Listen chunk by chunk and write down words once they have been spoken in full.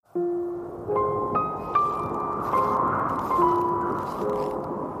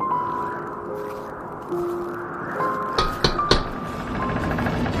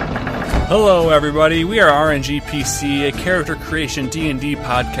Hello, everybody. We are RNGPC, a character creation D&D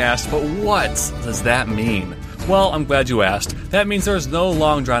podcast, but what does that mean? Well, I'm glad you asked. That means there's no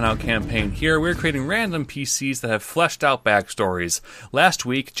long, drawn-out campaign here. We're creating random PCs that have fleshed-out backstories. Last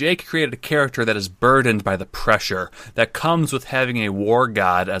week, Jake created a character that is burdened by the pressure that comes with having a war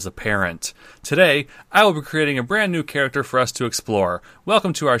god as a parent. Today, I will be creating a brand new character for us to explore.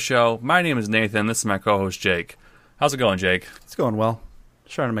 Welcome to our show. My name is Nathan. This is my co-host, Jake. How's it going, Jake? It's going well.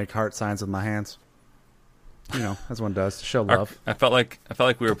 Just trying to make heart signs with my hands. You know, as one does, to show love. I felt like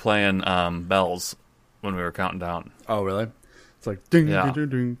we were playing bells when we were counting down. Oh, really? It's like ding, Yeah. ding,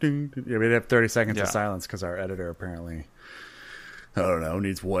 ding, ding, ding. Yeah, we'd have 30 seconds Yeah. of silence because our editor apparently, I don't know,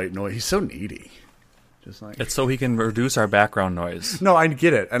 needs white noise. He's so needy. Just like It's so he can reduce our background noise. No, I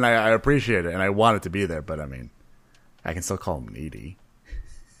get it, and I appreciate it, and I want it to be there, but I mean, I can still call him needy.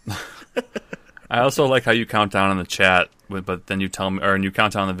 I also like how you count down in the chat, but then you tell me, or you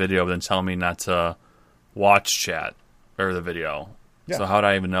count down the video, but then tell me not to watch chat or the video. Yeah. So how do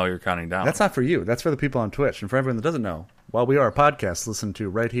I even know you're counting down? That's not for you. That's for the people on Twitch. And for everyone that doesn't know, while we are a podcast listened to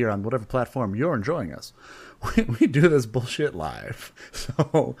right here on whatever platform you're enjoying us, we do this bullshit live.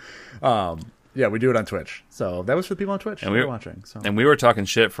 So, yeah, we do it on Twitch. So that was for the people on Twitch And that we were were watching. So And we were talking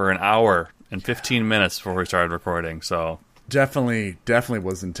shit for an hour and 15 minutes before we started recording. So definitely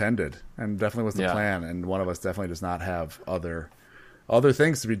was intended and definitely was the Yeah. plan. And one of us definitely does not have other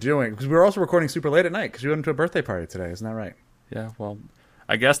things to be doing. Because we were also recording super late at night because we went to a birthday party today. Isn't that right? yeah, well,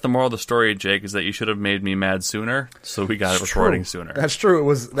 I guess the moral of the story, Jake, is that you should have made me mad sooner, so we got it recording sooner. That's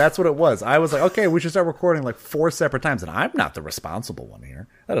true. That's what it was. I was like, okay, we should start recording like 4 separate times, and I'm not the responsible one here.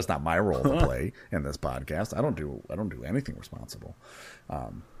 That is not my role to play in this podcast. I don't do anything responsible.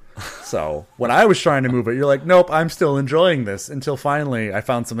 So when I was trying to move it, you're like, nope, I'm still enjoying this. Until finally, I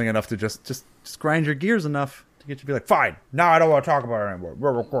found something enough to just grind your gears enough to get you to be like, fine, now I don't want to talk about it anymore.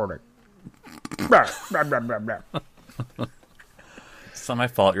 We're recording. It's not my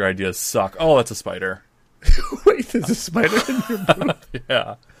fault. Your ideas suck. Oh, that's a spider. Wait, there's a spider in your boot?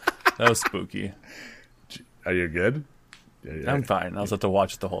 Yeah, that was spooky. Are you good? Yeah. I'm fine. I'll just have to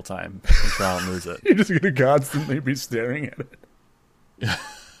watch it the whole time. I'm sure I don't lose it. You're just going to constantly be staring at it.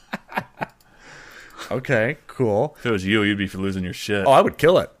 Okay, cool. If it was you, you'd be losing your shit. Oh, I would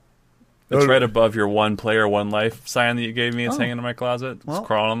kill it. It's right above your one player, one life sign that you gave me. It's hanging in my closet. It's Well,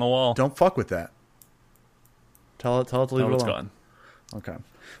 crawling on the wall. Don't fuck with that. Tell it to leave it it's alone. gone. Okay.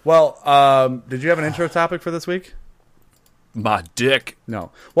 Well, did you have an intro topic for this week? My dick.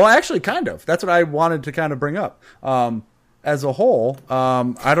 No. Well, actually, kind of. That's what I wanted to kind of bring up. As a whole,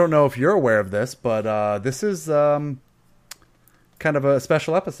 I don't know if you're aware of this, but this is kind of a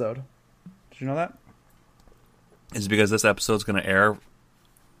special episode. Did you know that? Is it because this episode's going to air?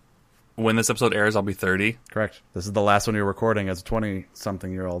 When this episode airs, I'll be 30. Correct. This is the last one you're recording as a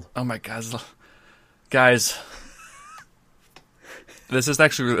 20-something-year-old. Oh my God. Guys, this is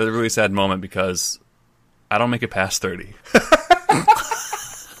actually a really sad moment because I don't make it past 30.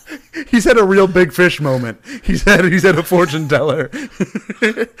 He's had a real big fish moment. He's had a fortune teller.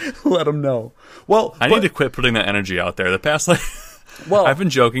 Let him know. Well, I need to quit putting that energy out there. The past, I've been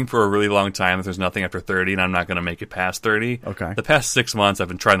joking for a really long time that there's nothing after 30 and I'm not going to make it past 30. Okay. The past 6 months, I've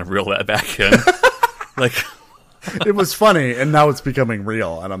been trying to reel that back in. It was funny, and now it's becoming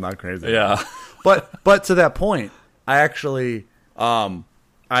real, and I'm not crazy. Yeah. But to that point, I actually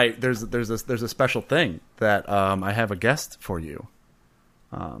there's a special thing that I have a guest for you.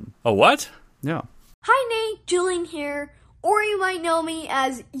 Oh, what? Yeah. Hi Nate, Julian here, or you might know me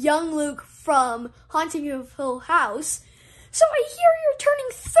as Young Luke from Haunting of Hill House. So I hear you're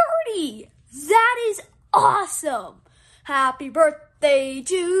turning 30! That is awesome! Happy birthday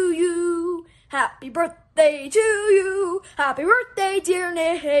to you! Happy birthday to you! Happy birthday, dear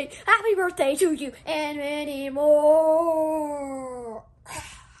Nate! Happy birthday to you, and many more!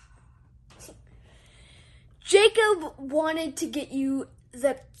 Jacob wanted to get you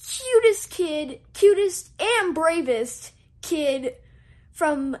the cutest and bravest kid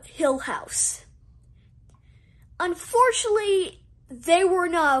from Hill House. Unfortunately, they were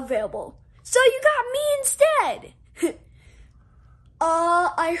not available, so you got me instead.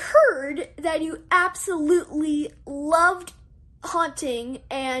 I heard that you absolutely loved haunting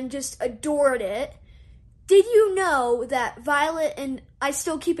and just adored it. Did you know that Violet and I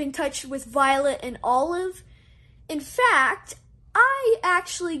still keep in touch with Violet and Olive? In fact, I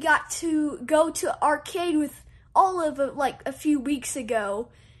actually got to go to arcade with Olive like a few weeks ago,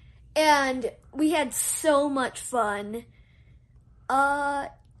 and we had so much fun.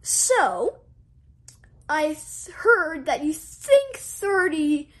 So I heard that you think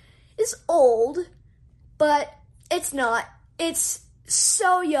 30 is old, but it's not. It's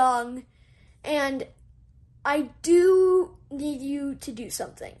so young. And I do need you to do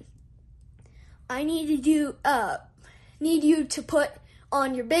something. I need you to put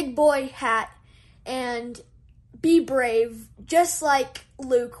on your big boy hat and be brave, just like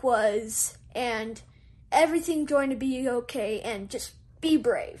Luke was, and everything's going to be okay, and just be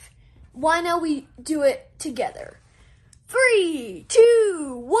brave. Why don't we do it together? 3,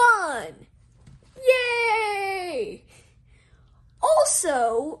 2, 1. Yay!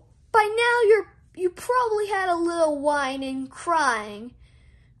 Also, by now you probably had a little wine and crying.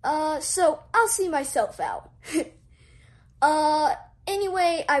 So I'll see myself out.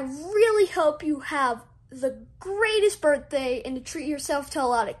 Anyway, I really hope you have the greatest birthday and to treat yourself to a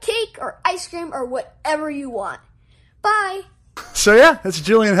lot of cake or ice cream or whatever you want. Bye! So yeah, that's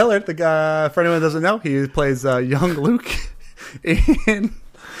Julian Hillard. The guy, for anyone who doesn't know, he plays young Luke in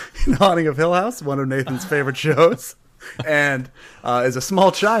Haunting of Hill House, one of Nathan's favorite shows, and is a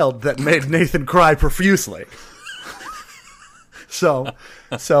small child that made Nathan cry profusely. So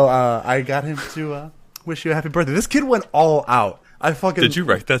I got him to wish you a happy birthday. This kid went all out. Did you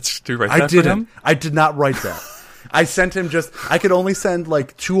write that? Did you write I that didn't. for him? I did not write that. I sent him I could only send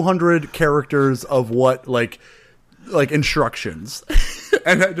like 200 characters of what like instructions.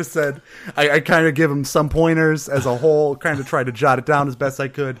 And I just said, I kind of give him some pointers as a whole, kind of tried to jot it down as best I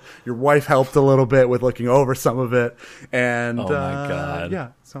could. Your wife helped a little bit with looking over some of it. And oh my God. Yeah.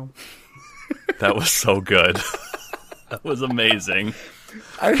 So that was so good. That was amazing.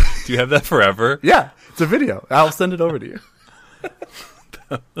 Do you have that forever? Yeah, it's a video. I'll send it over to you.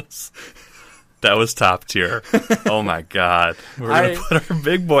 That was top tier. Oh my God. We're going to put our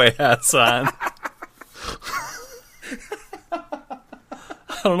big boy hats on.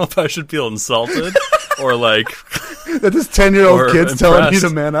 I don't know if I should feel insulted or like that this 10-year-old kid's telling you to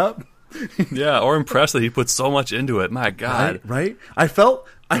man up. Yeah, or impressed that he put so much into it. My God. Right? I felt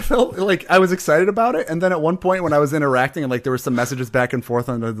like I was excited about it, and then at one point when I was interacting and like there were some messages back and forth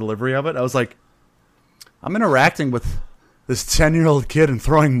on the delivery of it, I was like, I'm interacting with this 10-year-old kid and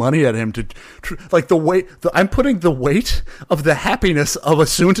throwing money at him to like I'm putting the weight of the happiness of a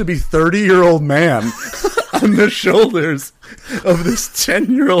soon-to-be 30-year-old man on the shoulders of this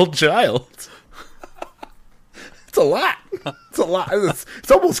 10-year-old child. It's a lot. It's a lot.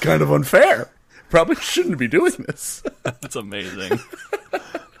 It's almost kind of unfair. Probably shouldn't be doing this. That's amazing.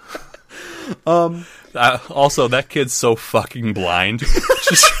 Also, that kid's so fucking blind.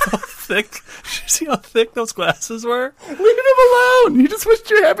 See how thick those glasses were? Leave him alone. You just wished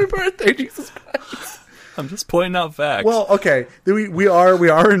you a happy birthday, Jesus Christ. I'm just pointing out facts. Well, okay. We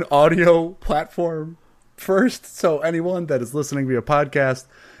are an audio platform first, so anyone that is listening via podcast,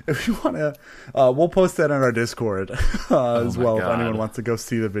 if you want to, we'll post that on our Discord as well. God. If anyone wants to go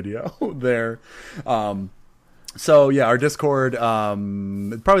see the video there. So yeah, our Discord,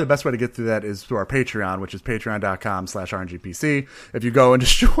 probably the best way to get through that is through our Patreon, which is patreon.com/RNGPC. If you go and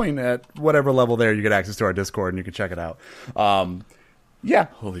just join at whatever level there, you get access to our Discord and you can check it out. Yeah.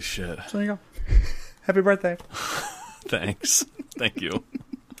 Holy shit. So there you go. Happy birthday. Thanks. Thank you.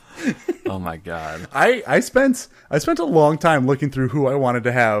 Oh my God. I spent a long time looking through who I wanted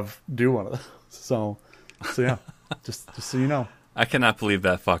to have do one of those. So yeah, just so you know. I cannot believe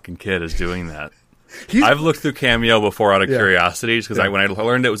that fucking kid is doing that. I've looked through Cameo before out of curiosity because when I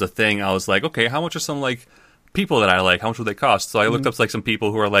learned it was a thing, I was like, okay, how much are some like people that I like? How much would they cost? So I looked up like some people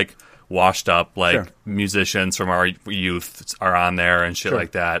who are like washed up, like musicians from our youth are on there and shit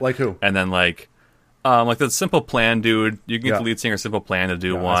like that. Like who? And then like the Simple Plan dude. You can get the lead singer Simple Plan to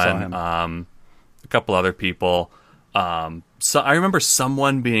do one. A couple other people. So I remember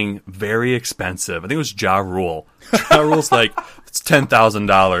someone being very expensive. I think it was Ja Rule. Ja Rule's like, it's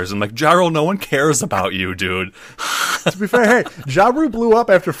 $10,000. I'm like, Ja Rule, no one cares about you, dude. To be fair, hey, Ja Rule blew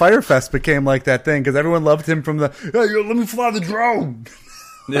up after Fyre Fest became like that thing because everyone loved him from the, hey, let me fly the drone.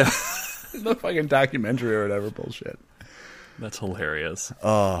 Yeah. The fucking documentary or whatever bullshit. That's hilarious.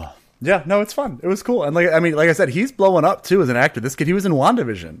 Yeah, no, it's fun. It was cool. And like I said, he's blowing up too as an actor. This kid, he was in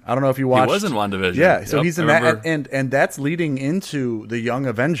WandaVision. I don't know if you watched. He was in WandaVision. Yeah, so he's in that, and that's leading into the Young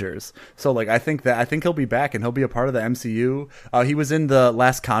Avengers. So like, I think he'll be back and he'll be a part of the MCU. He was in the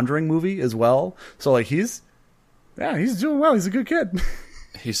last Conjuring movie as well. So like, he's doing well. He's a good kid.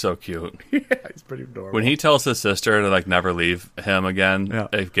 He's so cute. Yeah, he's pretty adorable. When he tells his sister to like never leave him again,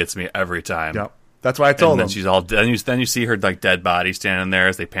 it gets me every time. Yep. That's why I told him. And then she's all dead. Then you see her like dead body standing there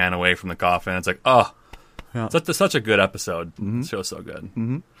as they pan away from the coffin. It's like, oh, it's such a good episode. Mm-hmm. The show's so good.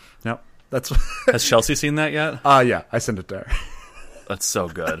 Mm-hmm. Yep. Has Chelsea seen that yet? Yeah, I sent it to her. That's so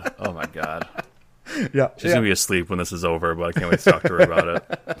good. Oh my God. Yeah, she's gonna be asleep when this is over, but I can't wait to talk to her about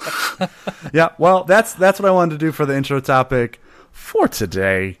it. Yeah, well, that's what I wanted to do for the intro topic for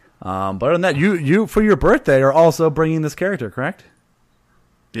today. But other than that, you for your birthday are also bringing this character, correct?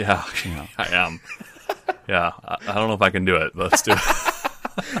 Yeah, I am. Yeah, I don't know if I can do it, but let's do it.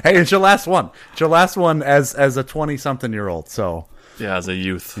 Hey, it's your last one. It's your last one as a 20-something-year-old. So yeah, as a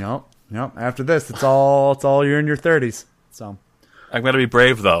youth. Yep. After this, it's all you're in your 30s. So I'm gonna be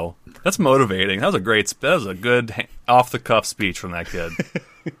brave though. That's motivating. That was a good off the cuff speech from that kid.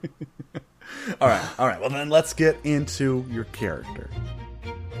 All right. Well, then let's get into your character.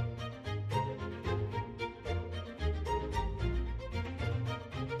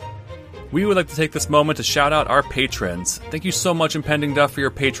 We would like to take this moment to shout out our patrons. Thank you so much, Impending Duff, for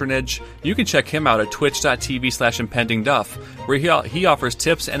your patronage. You can check him out at twitch.tv/impendingduff, where he offers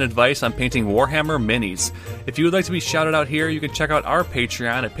tips and advice on painting Warhammer minis. If you would like to be shouted out here, you can check out our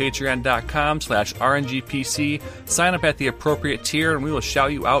Patreon at patreon.com/RNGPC. Sign up at the appropriate tier, and we will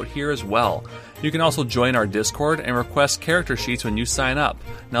shout you out here as well. You can also join our Discord and request character sheets when you sign up.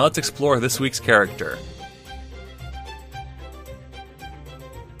 Now let's explore this week's character.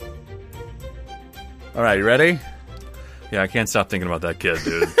 All right, you ready? Yeah, I can't stop thinking about that kid,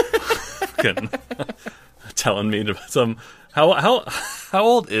 dude. Fucking telling me to some. How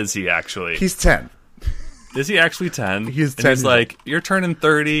old is he actually? He's 10. Is he actually 10? He's 10. And he's like, you're turning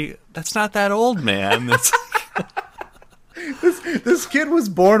 30. That's not that old, man. That's This kid was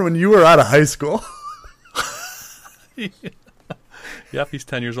born when you were out of high school. Yep, he's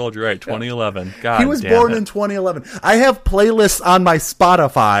 10 years old. You're right. 2011. God, he was born in 2011. I have playlists on my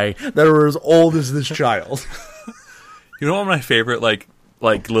Spotify that are as old as this child. You know what my favorite like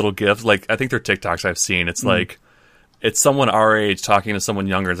little gifs? Like I think they're TikToks I've seen. It's like it's someone our age talking to someone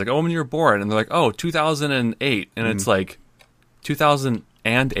younger. It's like, oh, when you were born, and they're like, oh, 2008, and it's like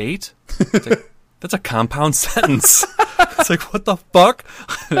 2008. It's like, that's a compound sentence. It's like, what the fuck?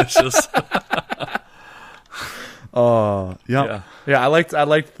 It's just. Oh, yeah. I liked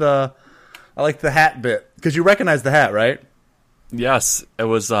the hat bit because you recognize the hat, right? Yes, it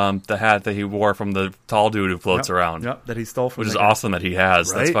was the hat that he wore from the tall dude who floats around. Yep, that he stole from. Which is awesome that he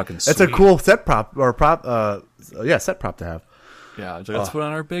has. Right? That's fucking sweet. It's a cool set prop set prop to have. Yeah, it's like, let's put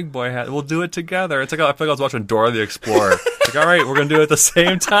on our big boy hat. We'll do it together. It's like I feel like I was watching Dora the Explorer. It's like, all right, we're gonna do it at the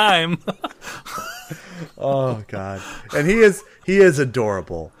same time. Oh God, and he is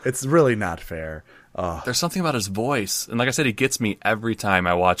adorable. It's really not fair. There's something about his voice, and like I said, he gets me every time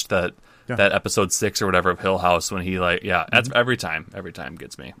I watch that episode 6 or whatever of Hill House when he that's every time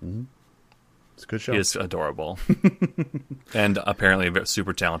gets me. Mm-hmm. It's a good show. He is adorable, and apparently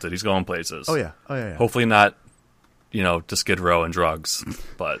super talented. He's going places. Oh yeah. Hopefully not, to Skid Row and drugs,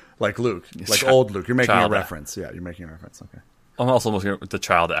 but like Luke, like old Luke. You're making a reference. Yeah, you're making a reference. Okay. I'm also looking at the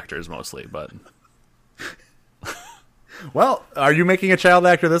child actors mostly, but. Well, are you making a child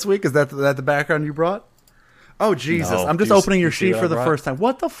actor this week? Is that the background you brought? Oh, Jesus. No. I'm just opening your sheet for the first time.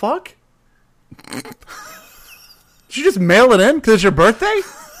 What the fuck? Did you just mail it in because it's your birthday?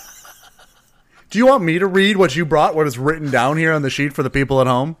 Do you want me to read what you brought, what is written down here on the sheet for the people at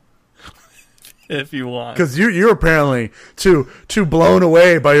home? If you want. Because you're apparently too blown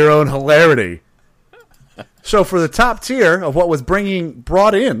away by your own hilarity. So for the top tier of what was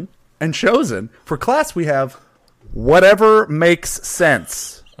brought in and chosen, for class we have... whatever makes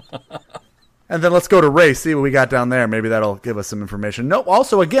sense. And then let's go to Ray, see what we got down there. Maybe that'll give us some information. Nope.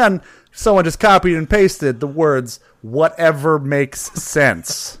 Also, again, someone just copied and pasted the words, whatever makes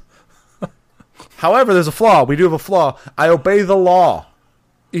sense. However, there's a flaw. We do have a flaw. I obey the law,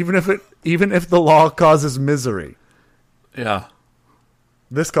 even if the law causes misery. Yeah.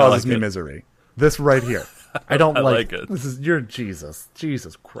 This causes me misery. This right here. I don't like it. This is Jesus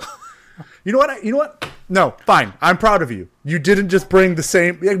Christ. You know what? No, fine. I'm proud of you. You didn't just bring the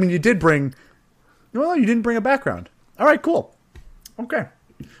same. I mean, you did bring. Well, you didn't bring a background. All right, cool. Okay.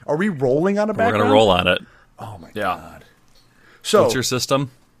 Are we rolling on a background? We're gonna roll on it. Oh my God. So, what's your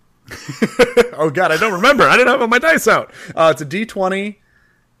system? Oh God, I don't remember. I didn't have my dice out. It's a D20.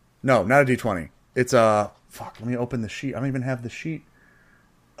 No, not a D20. It's a. Fuck. Let me open the sheet. I don't even have the sheet.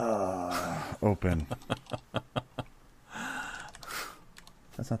 Open.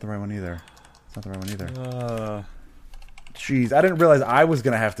 That's not the right one either. Jeez, I didn't realize I was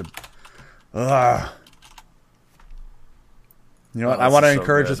going to have to... You know what? I want to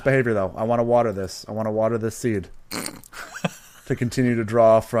encourage this behavior, though. I want to water this. I want to water this seed. To continue to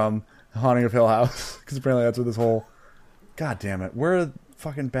draw from Haunting of Hill House. Because apparently that's what this whole... God damn it. Where the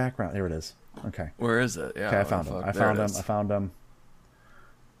fucking background... There it is. Okay. Where is it? Yeah. Okay, I found him.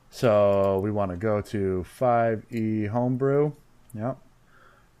 So we want to go to 5E Homebrew. Yep.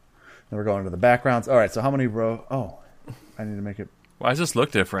 Then we're going to the backgrounds. All right, so how many row? Oh, I need to make it. Why does this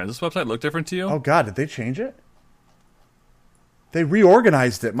look different? Does this website look different to you? Oh, God, did they change it? They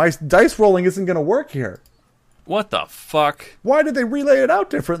reorganized it. My dice rolling isn't going to work here. What the fuck? Why did they relay it out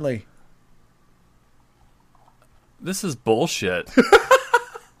differently? This is bullshit.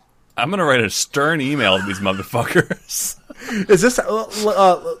 I'm gonna write a stern email to these motherfuckers.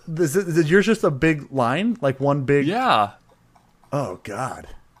 Is yours just a big line? Like one big... Yeah. Oh, God.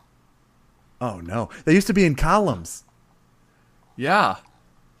 Oh, no. They used to be in columns. Yeah.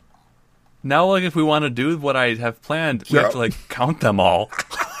 Now, like, if we want to do what I have planned, we have to, like, count them all.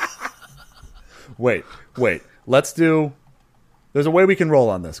 Wait. Let's do... There's a way we can roll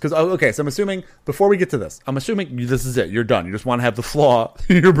on this. Because, okay, so I'm assuming, before we get to this, I'm assuming this is it. You're done. You just want to have the flaw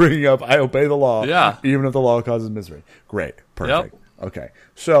you're bringing up. I obey the law. Yeah. Even if the law causes misery. Great. Perfect. Yep. Okay.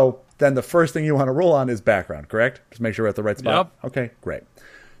 So, then the first thing you want to roll on is background, correct? Just make sure we're at the right spot. Yep. Okay, great.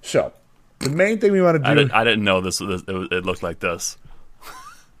 So, the main thing we want to do... I didn't know this. It looked like this.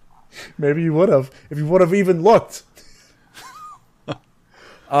 Maybe you would have. If you would have even looked.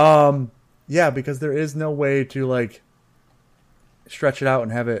 Yeah, because there is no way to, like... stretch it out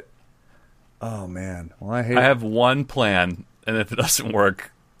and have it. Oh man! Well, I have one plan, and if it doesn't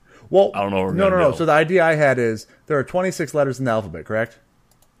work, well, I don't know what we're no. gonna do. So the idea I had is there are 26 letters in the alphabet, correct?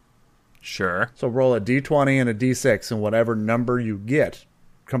 Sure. So roll a d20 and a d6, and whatever number you get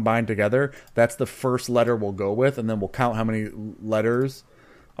combined together, that's the first letter we'll go with, and then we'll count how many letters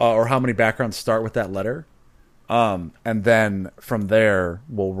or how many backgrounds start with that letter, and then from there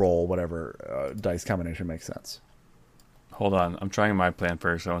we'll roll whatever dice combination makes sense. Hold on, I'm trying my plan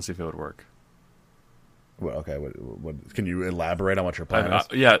first. I want to see if it would work. Well, okay. What can you elaborate on what your plan is?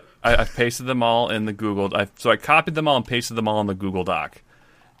 Yeah, I pasted them all in the Google. So I copied them all and pasted them all in the Google Doc.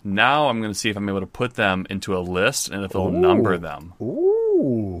 Now I'm going to see if I'm able to put them into a list and if it'll number them.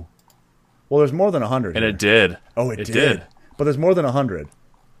 Ooh. Well, there's more than 100. And it did. Oh, it did. But there's more than 100.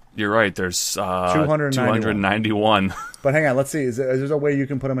 You're right. There's 291. But hang on. Let's see. Is there a way you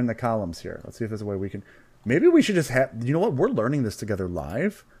can put them in the columns here? Let's see if there's a way we can. Maybe we should just have... You know what? We're learning this together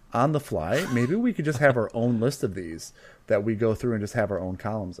live on the fly. Maybe we could just have our own list of these that we go through and just have our own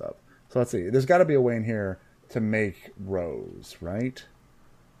columns up. So let's see. There's got to be a way in here to make rows, right?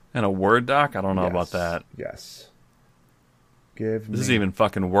 And a Word doc? I don't know about that. Yes. This isn't even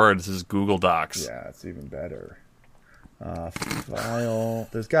fucking Word. This is Google Docs. Yeah, it's even better. File.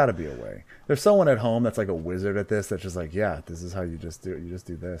 There's got to be a way. There's someone at home that's like a wizard at this that's just like, yeah, this is how you just do it. You just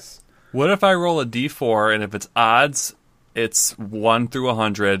do this. What if I roll a d4 and if it's odds, it's 1 through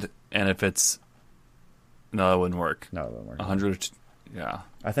 100, and if it's... No, that wouldn't work. No, that wouldn't work. 100, yeah.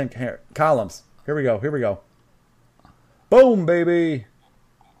 I think here, columns. Here we go. Boom, baby.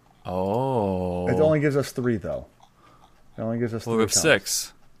 Oh. It only gives us 3, though. It only gives us 3 we have columns.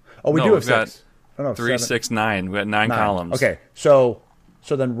 6. Oh, we do have 6. Oh, no, 3, 6, 9. We got 9 columns. Okay, so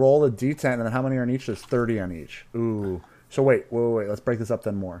then roll a d10, and then how many are on each? There's 30 on each. Ooh. So wait. Let's break this up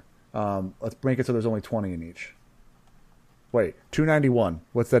then more. Let's make it so there's only 20 in each. Wait, 291.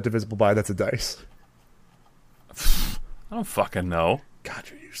 What's that divisible by? That's a dice. I don't fucking know. God,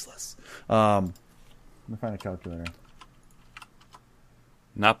 you're useless. Let me find a calculator.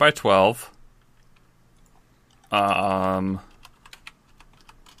 Not by 12. Not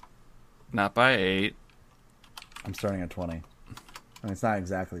by 8. I'm starting at 20. I mean, it's not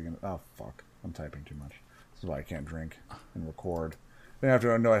exactly gonna... Oh, fuck. I'm typing too much. This is why I can't drink and record. Then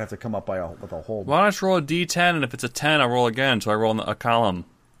after I know I'd have to come up with a whole... Why don't I just roll a d10, and if it's a 10, I'll roll again, so I roll a column.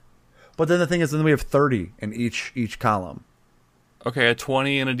 But then the thing is, then we have 30 in each column. Okay, a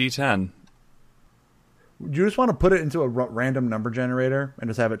 20 and a d10. Do you just want to put it into a random number generator and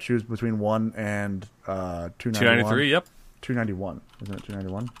just have it choose between 1 and 291? 293, yep. 291. Isn't it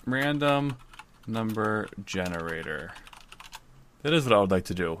 291? Random number generator. That is what I would like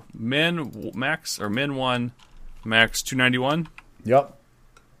to do. Min 1, max 291. Yep.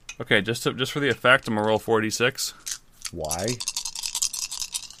 Okay, just for the effect, I'm gonna roll 46. Why?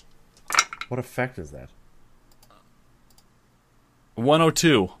 What effect is that?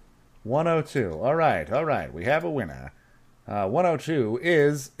 102. 102. All right. We have a winner. 102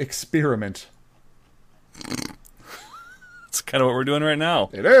 is experiment. That's kind of what we're doing right now.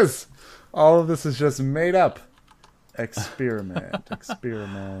 It is. All of this is just made up. Experiment.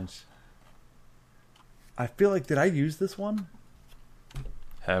 I feel like, did I use this one?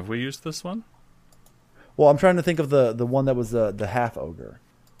 Have we used this one? Well, I'm trying to think of the one that was the half ogre.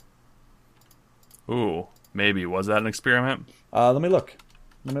 Ooh, maybe. Was that an experiment? Let me look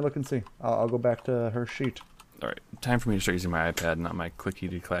and see. I'll go back to her sheet. All right, time for me to start using my iPad, not my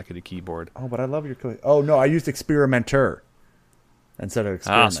clickety-clackety keyboard. Oh, but I love your click. Oh, no, I used experimenter instead of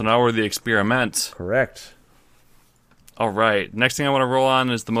experiment. So now we're the experiment. Correct. All right, next thing I want to roll on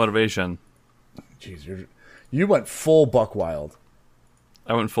is the motivation. Jeez, you went full buck wild.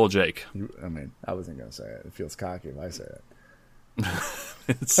 I went full Jake. I mean, I wasn't going to say it. It feels cocky if I say it.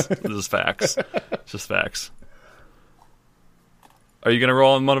 It's just facts. It's just facts. Are you going to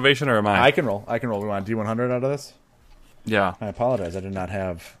roll on motivation, or am I? I can roll. We want D100 out of this? Yeah. I apologize. I did not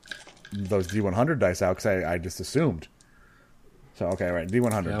have those D100 dice out because I just assumed. So, okay, right.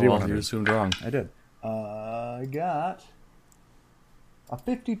 D100. Yeah, D100. well, you assumed wrong. I did. I got a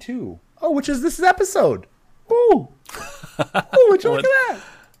 52. Oh, which is this episode. Ooh. Ooh, would you look at that?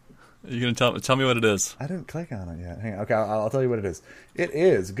 Are you going to tell me what it is? I didn't click on it yet. Hang on. Okay, I'll tell you what it is. It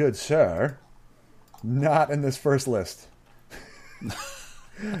is, good sir, not in this first list.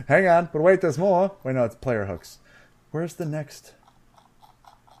 Hang on, but wait, there's more. Wait, no, it's player hooks. Where's the next?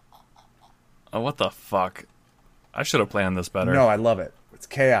 Oh, what the fuck? I should have planned this better. No, I love it. It's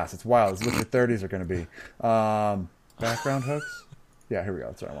chaos. It's wild. It's what your 30s are going to be. Background hooks? Yeah, here we go.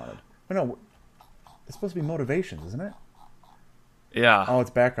 That's what I wanted. But no, it's supposed to be motivations, isn't it? Yeah. Oh, it's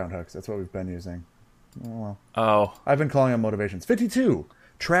background hooks. That's what we've been using. Oh, well. Oh. I've been calling them motivations. 52.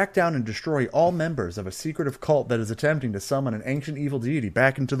 Track down and destroy all members of a secretive cult that is attempting to summon an ancient evil deity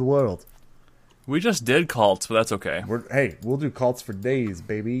back into the world. We just did cults, but that's okay. Hey, we'll do cults for days,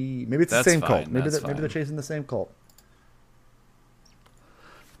 baby. Maybe it's the same cult. Maybe they're chasing the same cult.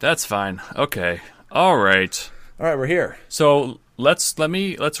 That's fine. Okay. All right. All right, we're here. So let's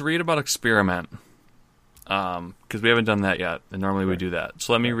read about experiment. Because we haven't done that yet, and normally we do that.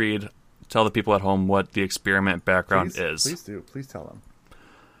 So let me tell the people at home what the experiment background is. Please do. Please tell them.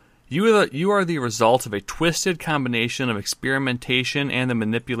 You are the result of a twisted combination of experimentation and the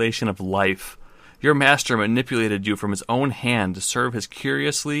manipulation of life. Your master manipulated you from his own hand to serve his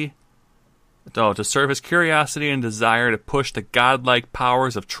curiosity and desire to push the godlike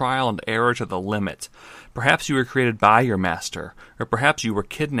powers of trial and error to the limit. Perhaps you were created by your master, or perhaps you were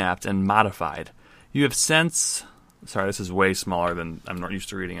kidnapped and modified. You have since... Sorry, this is way smaller than I'm not used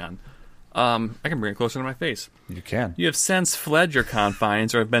to reading on. I can bring it closer to my face. You can. You have since fled your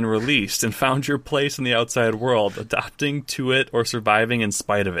confines or have been released and found your place in the outside world, adapting to it or surviving in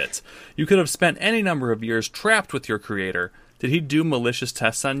spite of it. You could have spent any number of years trapped with your creator. Did he do malicious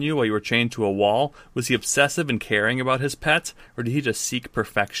tests on you while you were chained to a wall? Was he obsessive and caring about his pet? Or did he just seek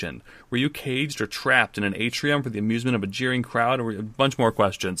perfection? Were you caged or trapped in an atrium for the amusement of a jeering crowd? Or a bunch more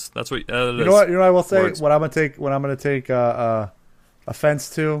questions. That's what. You know what I will say. Words. What I'm gonna take offense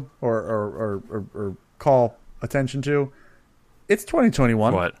to or call attention to. It's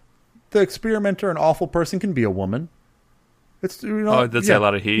 2021. What? The experimenter, an awful person, can be a woman. It's that's a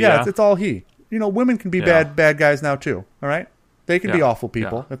lot of he. Yeah, it's all he. Women can be bad guys now too. All right, they can be awful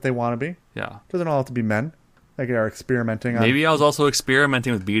people if they want to be. Yeah, doesn't all have to be men. They are experimenting. Maybe I was also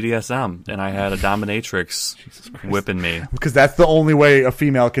experimenting with BDSM, and I had a dominatrix whipping me. Because that's the only way a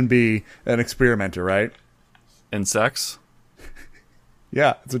female can be an experimenter, right? In sex.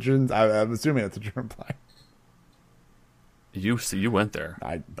 Yeah, I'm assuming that's what you're implying. You went there.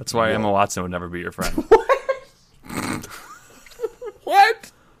 That's why Emma Watson would never be your friend.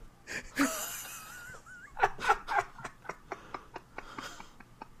 What?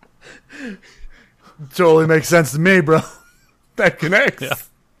 Totally makes sense to me, bro. That connects. Yeah.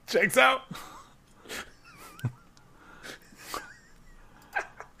 Checks out.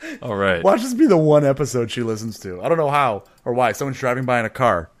 All right. Watch this be the one episode she listens to. I don't know how or why. Someone's driving by in a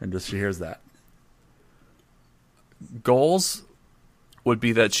car and she hears that. Goals would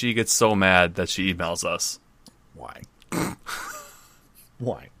be that she gets so mad that she emails us. Why?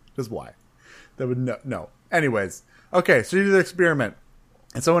 Why? Just why? That would no. Anyways, okay, so you do the experiment.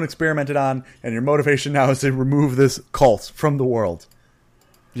 And someone experimented on, and your motivation now is to remove this cult from the world.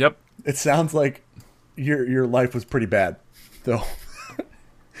 Yep. It sounds like your life was pretty bad, though.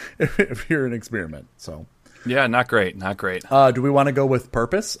 if you're an experiment, so. Yeah, not great. Do we want to go with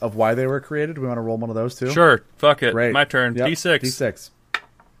purpose of why they were created? Do we want to roll one of those too? Sure. Fuck it. Great. My turn. Yep. D6.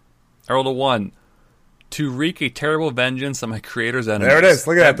 I rolled a 1. To wreak a terrible vengeance on my creator's enemies. There it is.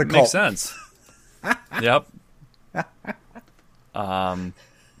 Look at that. The makes cult. sense. Yep.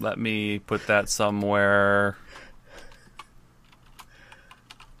 Let me put that somewhere.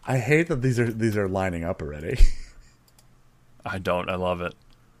 I hate that these are lining up already. I don't. I love it.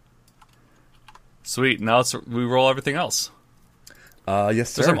 Sweet. Now we roll everything else. Yes,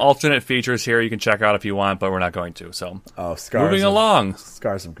 sir. There's some alternate features here you can check out if you want, but we're not going to. So, moving along.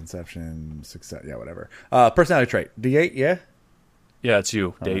 Scars from conception, success. Yeah, whatever. Personality trait. D8. Yeah. Yeah, it's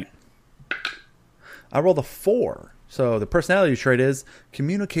you. Date. Right. I rolled a 4. So the personality trait is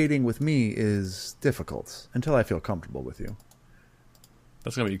communicating with me is difficult until I feel comfortable with you.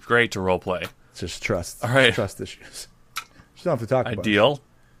 That's going to be great to roleplay. It's just trust. All right. Trust issues. You don't have to talk about it. Ideal.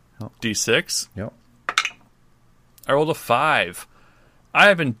 D6. Yep. I rolled a 5. I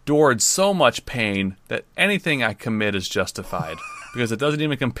have endured so much pain that anything I commit is justified because it doesn't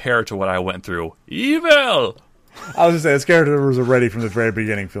even compare to what I went through. Evil! I was just saying, this character was already from the very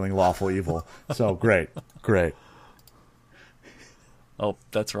beginning feeling lawful evil. So great. Oh,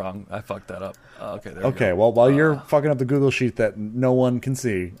 that's wrong. I fucked that up. Okay, there we Okay, go. well, while you're fucking up the Google sheet that no one can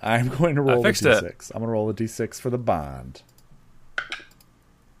see, I'm going to roll a fixed D6. it. I'm going to roll a D6 for the bond.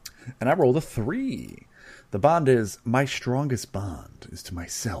 And I rolled a 3. The bond is, my strongest bond is to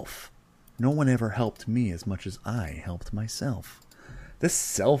myself. No one ever helped me as much as I helped myself. This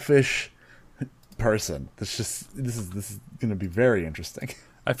selfish person, this is going to be very interesting.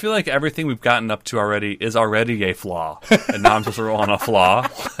 I feel like everything we've gotten up to already is already a flaw, and now I'm supposed to roll on a flaw.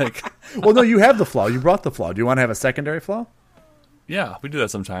 Like, Well, no, you have the flaw. You brought the flaw. Do you want to have a secondary flaw? yeah, we do that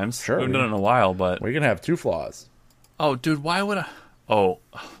sometimes. Sure, We haven't we- done it in a while, but We can have 2 flaws. oh, dude, why would I? Oh,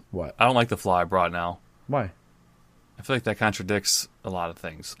 What? I don't like the flaw I brought now. Why? I feel like that contradicts a lot of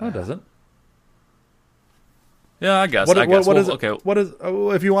things. No, it doesn't. Yeah, I guess. What Well, is it? okay. What is?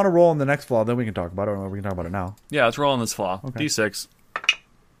 If you want to roll in the next flaw, then we can talk about it, or we can talk about it now. Yeah, let's roll on this flaw. Okay. D6.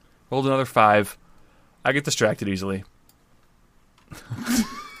 Rolled another 5. I get distracted easily.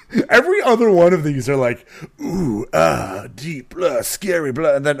 Every other one of these are like, ooh, deep, blah, scary,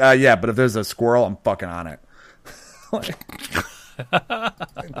 blah, and then yeah. But if there's a squirrel, I'm fucking on it. Like,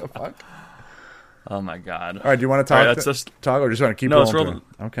 the fuck? Oh my god. All right, do you want to talk? All right, let's just talk, or just want to keep No, let's rolling? roll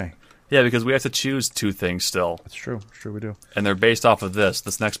through it? Okay, yeah, because we have to choose 2 things still, that's true. It's true. We do. and they're based off of this.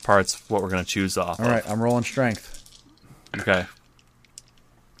 This next part's what we're going to choose off. All right, I'm rolling strength. Okay.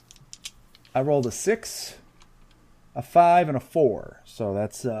 I rolled a 6, a 5, and a 4. So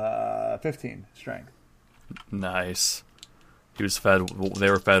that's 15 strength. Nice. He was fed. They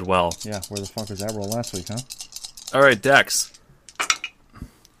were fed well. Yeah, where the fuck was that roll last week, huh? All right, Dex.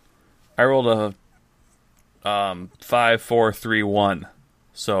 I rolled a 5, 4, 3, 1.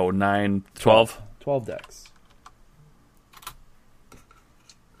 So 9, 12. 12 decks.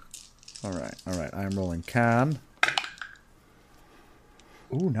 All right. I am rolling con.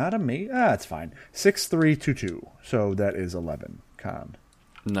 Ooh, not a mate. It's fine. 6, 3, 2, 2. So that is 11 con.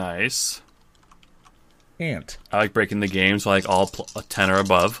 Nice. Ant. I like breaking the game, so I like all 10 or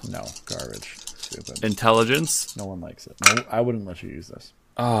above. No, garbage. Stupid. Intelligence. No one likes it. No, I wouldn't let you use this.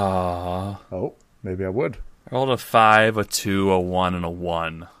 Ah. Oh, maybe I would. I rolled a 5, a 2, a 1, and a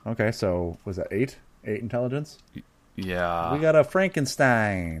 1. Okay, so was that 8? 8 intelligence? Yeah. We got a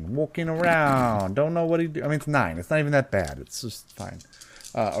Frankenstein walking around. Don't know what he do. I mean, it's 9. It's not even that bad. It's just fine.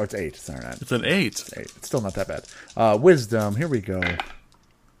 Or it's 8. It's not 9. It's an 8. It's 8. It's still not that bad. Wisdom. Here we go.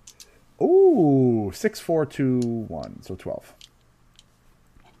 Ooh, 6, 4, 2, 1. So 12.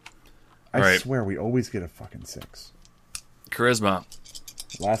 I All right. swear we always get a fucking 6. Charisma.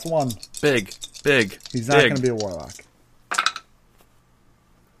 Last one. Big. He's not going to be a warlock.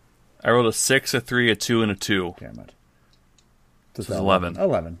 I rolled a 6, a 3, a 2, and a 2. Damn it. This is 11.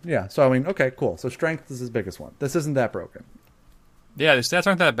 11. Yeah. So, I mean, okay, cool. So strength is his biggest one. This isn't that broken. Yeah, the stats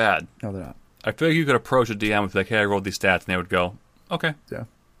aren't that bad. No, they're not. I feel like you could approach a DM and be like, hey, I rolled these stats, and they would go, okay. Yeah.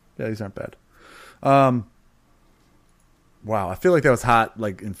 Yeah, these aren't bad. Wow, I feel like that was hot,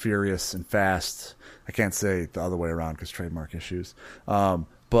 like, and furious and fast. I can't say the other way around because trademark issues.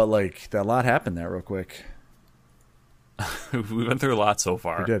 But, like, that lot happened there real quick. We've been through a lot so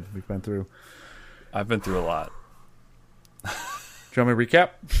far. We did. We've been through. I've been through a lot. Do you want me to recap?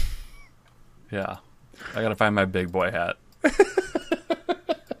 Yeah. I gotta find my big boy hat.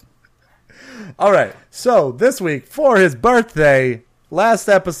 All right. So, this week, for his birthday, last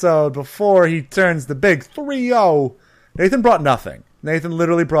episode before he turns the big 3-0, Nathan brought nothing. Nathan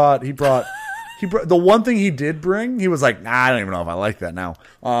literally brought the one thing he did bring, he was like, nah, I don't even know if I like that now.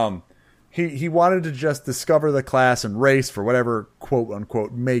 He wanted to just discover the class and race for whatever quote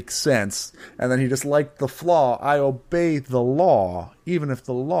unquote makes sense, and then he just liked the flaw. I obey the law, even if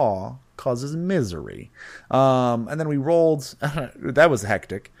the law causes misery. And then we rolled. That was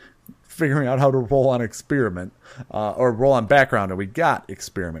hectic. Figuring out how to roll on experiment or roll on background, and we got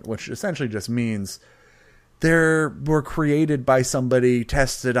experiment, which essentially just means they were created by somebody,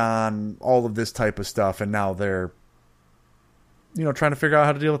 tested on all of this type of stuff, and now they're trying to figure out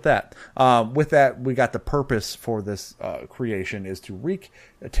how to deal with that. With that, we got the purpose for this creation is to wreak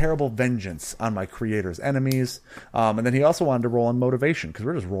a terrible vengeance on my creator's enemies. And then he also wanted to roll on motivation, because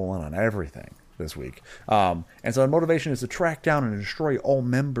we're just rolling on everything this week. And so motivation is to track down and destroy all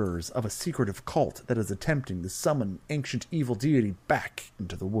members of a secretive cult that is attempting to summon ancient evil deity back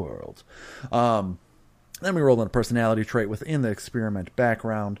into the world. Then we rolled on a personality trait within the experiment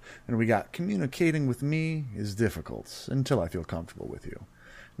background, and we got communicating with me is difficult until I feel comfortable with you.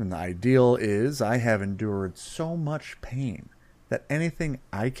 And the ideal is I have endured so much pain that anything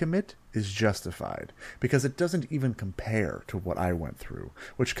I commit is justified, because it doesn't even compare to what I went through,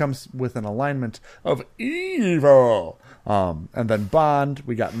 which comes with an alignment of evil. And then bond,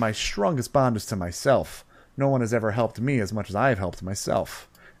 we got my strongest bond is to myself. No one has ever helped me as much as I have helped myself.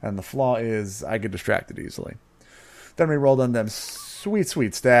 And the flaw is I get distracted easily. Then we rolled on them sweet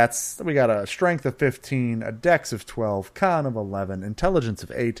stats. We got a strength of 15, a dex of 12, con of 11, intelligence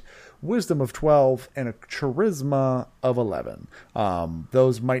of 8, wisdom of 12, and a charisma of 11.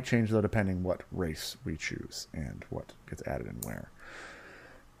 Those might change, though, depending what race we choose and what gets added and where.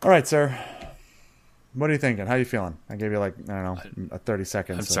 All right, sir. What are you thinking? How are you feeling? I gave you, like, I don't know, 30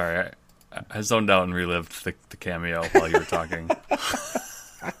 seconds. I'm sorry. I zoned out and relived the cameo while you were talking.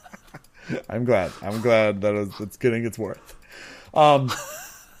 I'm glad that it's getting its worth.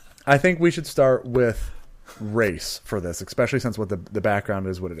 I think we should start with race for this, especially since what the background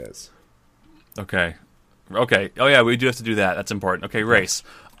is what it is. Okay. Oh yeah, we do have to do that. That's important. Okay, race.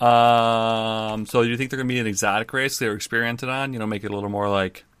 So do you think they're going to be an exotic race they were experimented on? Make it a little more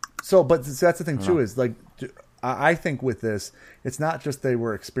like... So, but that's the thing too, is like, I think with this, it's not just they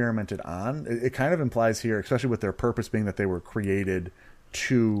were experimented on. It kind of implies here, especially with their purpose being that they were created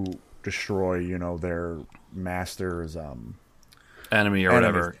to destroy, their master's enemy or enemies.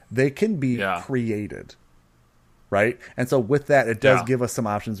 whatever. They can be created, right? And so with that, it does give us some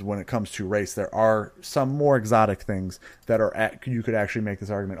options when it comes to race. There are some more exotic things that you could actually make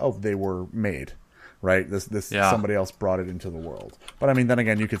this argument, oh, they were made, right? This somebody else brought it into the world. But I mean, then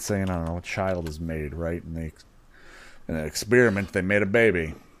again, you could say, I don't know, a child is made, right? And in an experiment, they made a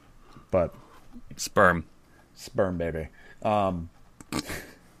baby, but sperm baby.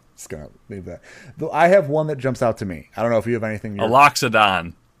 Just gonna leave that. Though I have one that jumps out to me. I don't know if you have anything.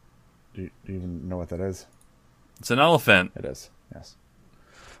 Aloxodon. Do you even know what that is? It's an elephant. It is. Yes.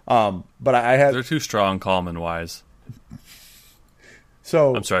 But I have. They're too strong, calm, and wise.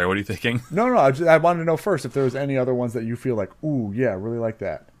 So I'm sorry. What are you thinking? No. I wanted to know first if there was any other ones that you feel like, ooh, yeah, really like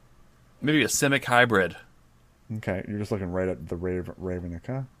that. Maybe a Simic hybrid. Okay, you're just looking right at the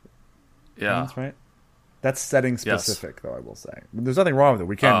Ravnica. Yeah, that's right. That's setting specific, though, I will say. There's nothing wrong with it.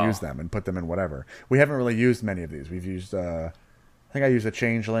 We can use them and put them in whatever. We haven't really used many of these. We've used, I think I used a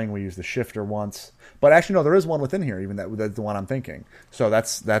Changeling. We used the Shifter once. But actually, no, there is one within here, even that's the one I'm thinking. So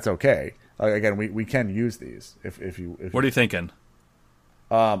that's okay. Again, we can use these. If you. What are you thinking?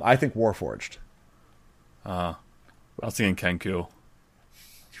 I think Warforged. I was thinking Kenku.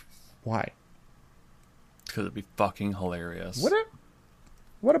 Why? Because it'd be fucking hilarious. Would it?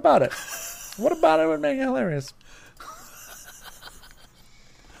 What about it? What about it would make it hilarious?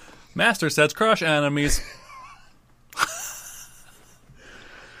 Master sets crush enemies.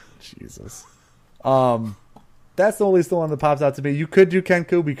 Jesus. That's the least the one that pops out to me. You could do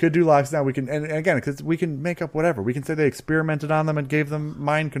Kenku. We could do Lockdown. We can, and again, because we can make up whatever. We can say they experimented on them and gave them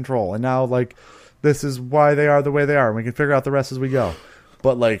mind control, and now this is why they are the way they are. And we can figure out the rest as we go.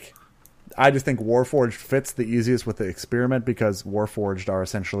 But I just think Warforged fits the easiest with the experiment because Warforged are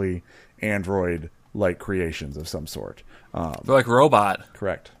essentially android-like creations of some sort. They're like robot.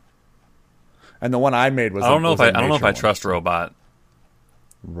 Correct. And the one I made was. I don't know if I trust robot.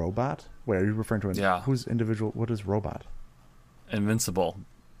 Robot? Wait, are you referring to who's individual? What is robot? Invincible.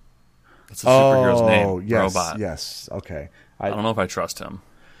 That's a superhero's name. Yes, Robot. Yes. Okay. I don't know if I trust him.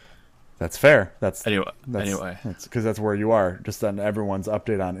 That's fair. Anyway, because that's where you are. Just on everyone's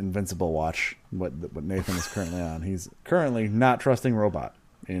update on Invincible Watch, what Nathan is currently on. He's currently not trusting Robot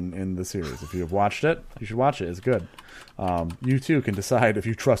in the series. If you have watched it, you should watch it. It's good. You too can decide if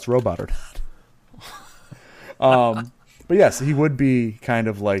you trust Robot or not. But yes, he would be kind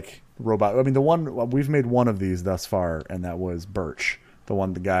of like Robot. I mean, we've made one of these thus far, and that was Birch,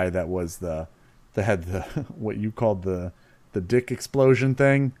 the guy that was the what you called the dick explosion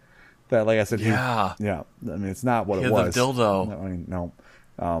thing. That, like I said, yeah. I mean, it's not what it was. The dildo. I mean, no.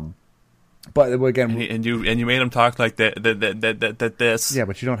 But again, and you made him talk like that. This. Yeah,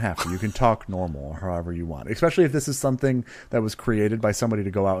 but you don't have to. You can talk normal, however you want. Especially if this is something that was created by somebody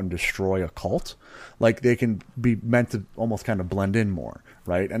to go out and destroy a cult. They can be meant to almost kind of blend in more,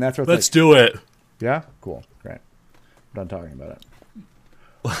 right? And that's what. Let's do it. Yeah. Cool. Great. I'm done talking about it.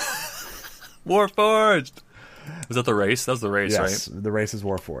 Warforged. Was that the race? That was the race, yes, right? The race is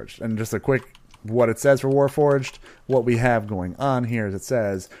Warforged. And just a quick, what it says for Warforged, what we have going on here is it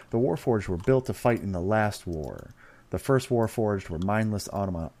says, the Warforged were built to fight in the last war. The first Warforged were mindless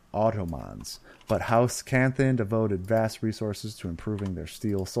Ottomans. But House Canthan devoted vast resources to improving their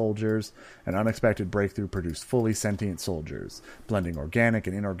steel soldiers. An unexpected breakthrough produced fully sentient soldiers. Blending organic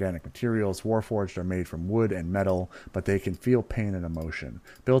and inorganic materials, Warforged are made from wood and metal, but they can feel pain and emotion.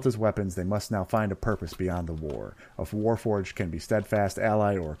 Built as weapons, they must now find a purpose beyond the war. A Warforged can be steadfast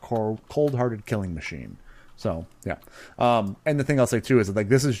ally or a cold-hearted killing machine. So, yeah. And the thing I'll say, too, is that like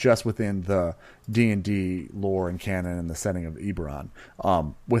this is just within the D&D lore and canon and the setting of Eberron.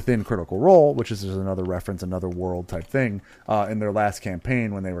 Within Critical Role, which is just another reference, another world type thing, in their last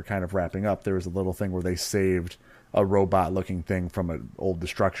campaign when they were kind of wrapping up, there was a little thing where they saved a robot-looking thing from an old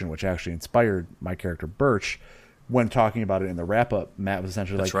destruction, which actually inspired my character Birch. When talking about it in the wrap-up, Matt was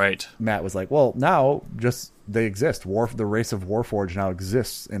essentially That's like... right. Matt was like, well, now, just, they exist. The race of Warforged now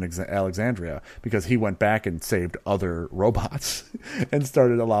exists in Alexandria because he went back and saved other robots and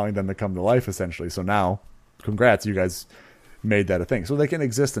started allowing them to come to life, essentially. So now, congrats, you guys made that a thing. So they can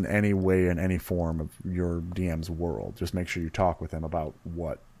exist in any way, in any form of your DM's world. Just make sure you talk with them about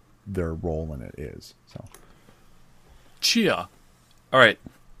what their role in it is. So, Chia. All right.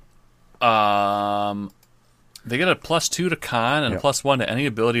 They get a +2 to con and a +1 to any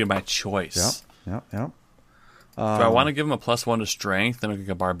ability of my choice. Yep. Do I want to give them a +1 to strength and make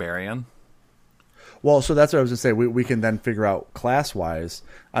a barbarian? Well, so that's what I was going to say. We can then figure out class-wise.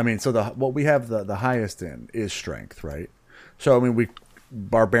 I mean, so what we have the highest in is strength, right? So, I mean,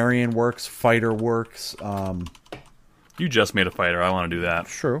 barbarian works, fighter works. You just made a fighter. I want to do that.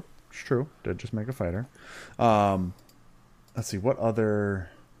 True. It's true. Did just make a fighter. Let's see, what other...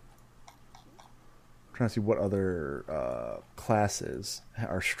 Trying to see what other classes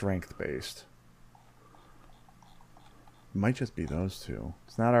are strength based. Might just be those two.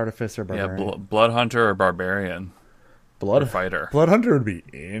 It's not artificer, barbarian. Yeah, blood hunter or barbarian. Blood fighter. Blood hunter would be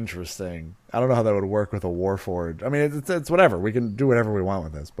interesting. I don't know how that would work with a warforged. I mean, it's whatever. We can do whatever we want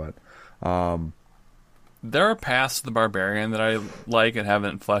with this, but there are paths to the barbarian that I like and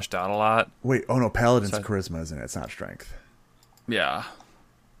haven't fleshed out a lot. Wait, oh no, paladin's charisma, isn't it? It's not strength. Yeah.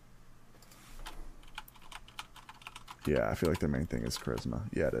 Yeah, I feel like their main thing is charisma.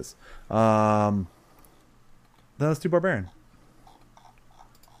 Yeah, it is. Then let's do barbarian.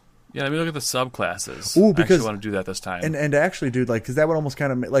 Yeah, let me look at the subclasses. Ooh, because I actually want to do that this time. And actually, dude, like, because that would almost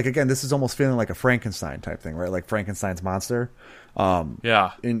kind of like, again, this is almost feeling like a Frankenstein type thing, right? Like Frankenstein's monster.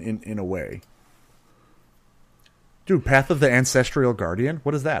 Yeah. In a way. Dude, Path of the Ancestral Guardian.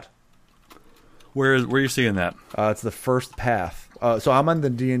 What is that? Where are you seeing that? It's the first path. So I'm on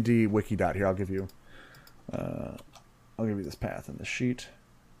the D&D wiki dot here. I'll give you this path in the sheet.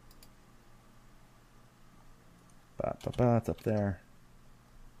 It's up there.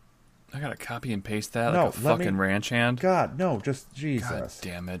 I gotta copy and paste that like a fucking ranch hand. God, no, just Jesus. God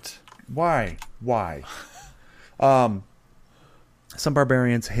damn it. Why? Some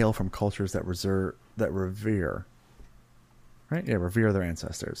barbarians hail from cultures that revere. Right? Yeah, revere their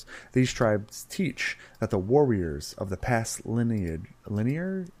ancestors. These tribes teach that the warriors of the past linear?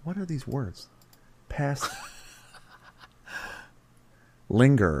 What are these words? Past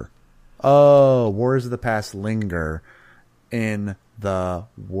linger. Oh, warriors of the past linger in the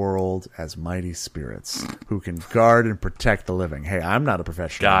world as mighty spirits who can guard and protect the living. Hey, I'm not a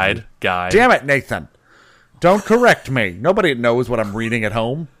professional. Guide. Damn it, Nathan. Don't correct me. Nobody knows what I'm reading at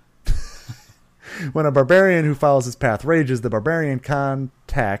home. When a barbarian who follows his path rages, the barbarian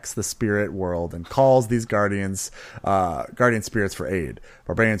contacts the spirit world and calls these guardian spirits for aid.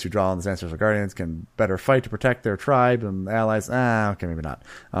 Barbarians who draw on these ancestral guardians can better fight to protect their tribe and allies. Okay, maybe not.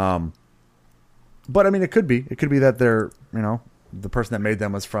 But I mean, it could be that they're, the person that made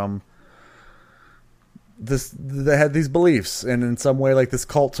them was from this. They had these beliefs, and in some way, like this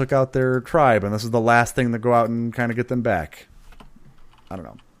cult took out their tribe, and this is the last thing to go out and kind of get them back. I don't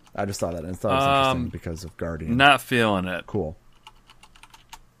know. I just thought that and thought it was interesting because of Guardian. Not feeling it. Cool.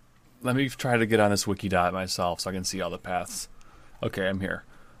 Let me try to get on this wiki dot myself so I can see all the paths. Okay, I'm here.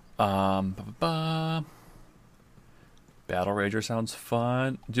 Battle Rager sounds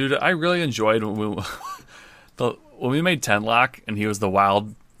fun. Dude, I really enjoyed when we made Tenlock and he was the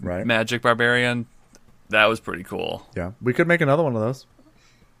wild magic barbarian. That was pretty cool. Yeah, we could make another one of those.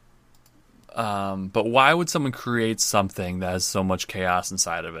 But why would someone create something that has so much chaos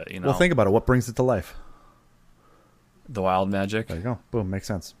inside of it? Well, think about it. What brings it to life? The wild magic. There you go. Boom. Makes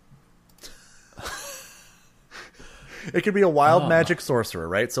sense. It could be a wild magic sorcerer,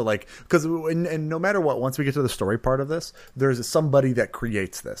 right? So, like, because and no matter what, once we get to the story part of this, there's somebody that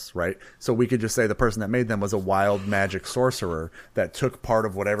creates this, right? So we could just say the person that made them was a wild magic sorcerer that took part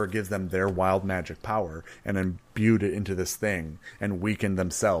of whatever gives them their wild magic power and imbued it into this thing and weakened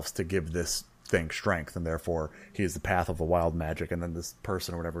themselves to give this think strength, and therefore he is the path of the wild magic. And then this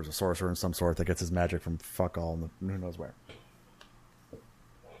person or whatever is a sorcerer in some sort that gets his magic from fuck all and who knows where.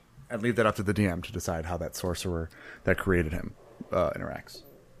 And leave that up to the DM to decide how that sorcerer that created him interacts.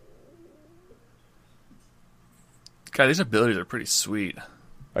 God, these abilities are pretty sweet.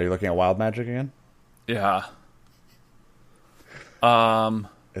 Are you looking at wild magic again? Yeah.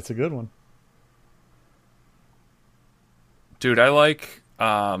 It's a good one. Dude, I like...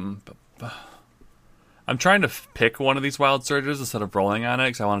 I'm trying to pick one of these wild surges instead of rolling on it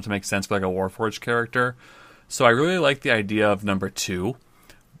because I want it to make sense for like a Warforged character. So I really like the idea of number 2,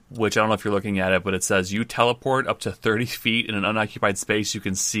 which I don't know if you're looking at it, but it says you teleport up to 30 feet in an unoccupied space you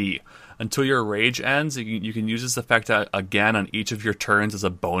can see. Until your rage ends, you can use this effect again on each of your turns as a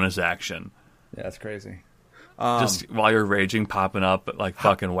bonus action. Yeah, that's crazy. Just while you're raging, popping up like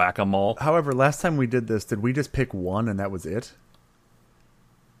fucking whack-a-mole. However, last time we did this, did we just pick one and that was it?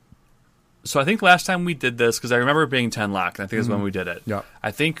 So I think last time we did this, because I remember it being 10 lock, and I think it's when we did it. Yeah.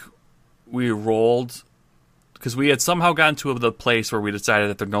 I think we rolled... Because we had somehow gotten to the place where we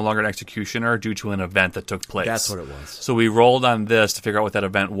decided that they're no longer an executioner due to an event that took place. That's what it was. So we rolled on this to figure out what that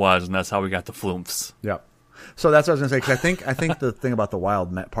event was, and that's how we got the floomphs. Yep. So that's what I was going to say, because I think the thing about the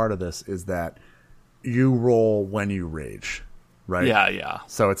wild part of this is that you roll when you rage, right? Yeah.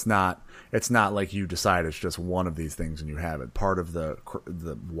 So it's not like you decide it's just one of these things and you have it. Part of the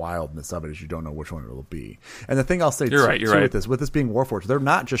wildness of it is you don't know which one it'll be. And the thing I'll say you're right. with this being Warforged, they're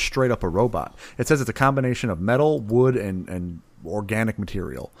not just straight up a robot. It says it's a combination of metal, wood, and organic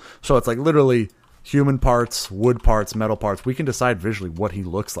material. So it's like literally human parts, wood parts, metal parts. We can decide visually what he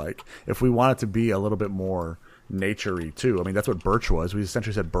looks like. If we want it to be a little bit more nature-y too. I mean, that's what Birch was. We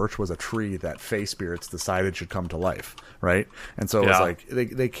essentially said Birch was a tree that Fey spirits decided should come to life, right? And so it was like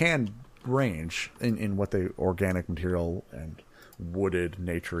they can range in what the organic material and wooded,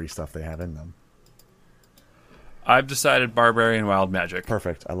 nature-y stuff they have in them. I've decided barbarian wild magic.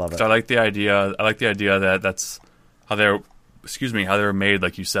 Perfect. I love it. So I like the idea. That that's how they're made,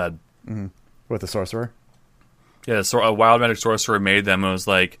 like you said. Mm-hmm. With the sorcerer. Yeah, so a wild magic sorcerer made them. It was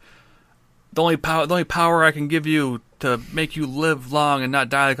like the only power I can give you to make you live long and not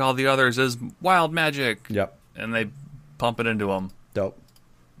die like all the others is wild magic. Yep. And they pump it into them. Dope.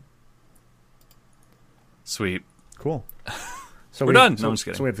 Sweet. Cool. So we're done. No, I'm just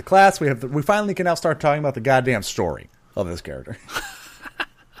kidding. So we have the class. We finally can now start talking about the goddamn story of this character.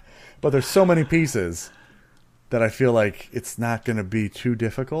 But there's so many pieces that I feel like it's not going to be too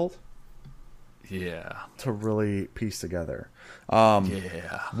difficult. Yeah. To really piece together.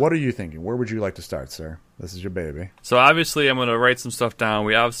 Yeah. What are you thinking? Where would you like to start, sir? This is your baby. So obviously I'm going to write some stuff down.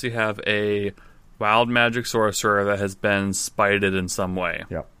 We obviously have a wild magic sorcerer that has been spited in some way.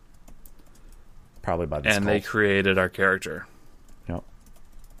 Yep. Probably by this and cult. They created our character. Yep.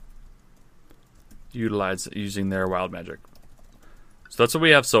 Using their wild magic. So that's what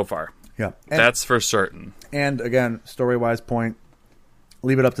we have so far. Yeah. That's for certain. And again, story-wise point,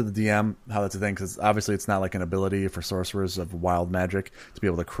 leave it up to the DM how that's a thing, because obviously it's not like an ability for sorcerers of wild magic to be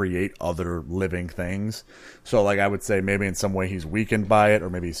able to create other living things. So like I would say maybe in some way he's weakened by it, or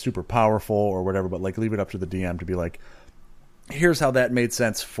maybe he's super powerful or whatever, but like leave it up to the DM to be like, here's how that made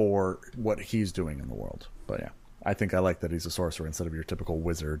sense for what he's doing in the world. But yeah, I think I like that he's a sorcerer instead of your typical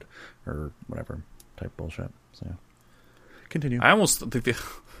wizard or whatever type bullshit. So yeah. Continue. I almost think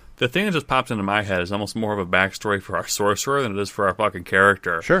the thing that just popped into my head is almost more of a backstory for our sorcerer than it is for our fucking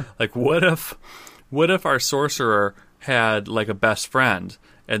character. Sure. Like, what if our sorcerer had, like, a best friend,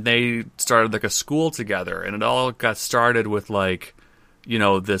 and they started, like, a school together, and it all got started with, like, you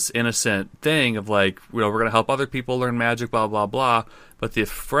know, this innocent thing of, like, you know, we're going to help other people learn magic, blah, blah, blah, but the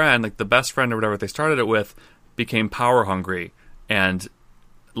friend, like, the best friend or whatever they started it with, became power hungry, and,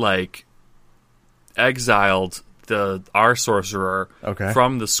 like, exiled our sorcerer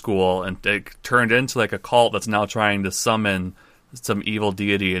from the school, and it turned into like a cult that's now trying to summon some evil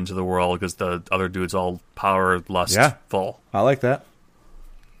deity into the world because the other dude's all power lustful. I like that.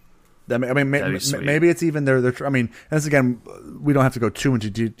 I mean, maybe it's even I mean, and this again, we don't have to go too into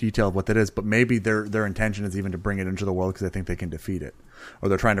detail of what that is, but maybe their intention is even to bring it into the world because they think they can defeat it, or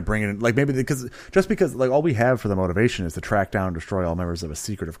they're trying to bring it in. Like maybe because like all we have for the motivation is to track down and destroy all members of a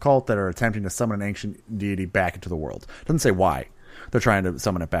secretive cult that are attempting to summon an ancient deity back into the world. It doesn't say why they're trying to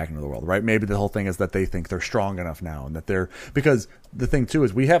summon it back into the world, right? Maybe the whole thing is that they think they're strong enough now, and that because the thing too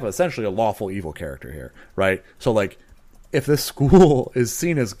is we have essentially a lawful evil character here, right? So like, if this school is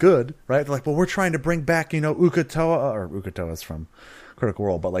seen as good, right? They're like, well, we're trying to bring back, you know, Ukatoa's from Critical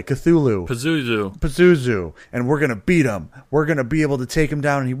Role, but like Cthulhu. Pazuzu. And we're going to beat him. We're going to be able to take him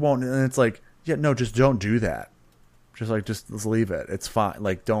down and he won't. And it's like, yeah, no, just don't do that. Just leave it. It's fine.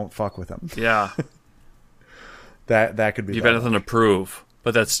 Like, don't fuck with him. Yeah. That could be. You've got nothing to prove,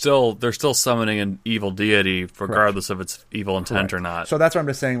 but they're still summoning an evil deity, regardless of its evil intent or not. So that's what I'm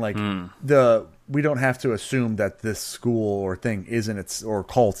just saying. Like we don't have to assume that this school or thing or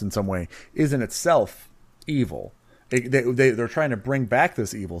cult in some way isn't itself evil. They're trying to bring back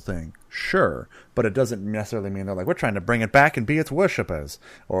this evil thing, sure, but it doesn't necessarily mean they're like, we're trying to bring it back and be its worshippers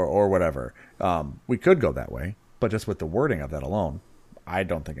or whatever. We could go that way, but just with the wording of that alone, I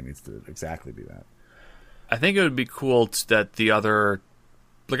don't think it needs to exactly be that. I think it would be cool that the other,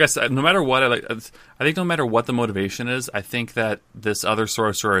 like I said, no matter what, I think no matter what the motivation is, I think that this other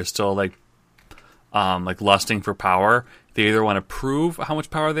sorcerer is still like lusting for power. They either want to prove how much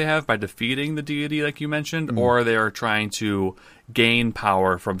power they have by defeating the deity, like you mentioned, or they are trying to gain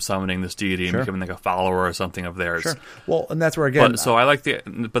power from summoning this deity and becoming like a follower or something of theirs. Sure. Well, and that's where again. So I like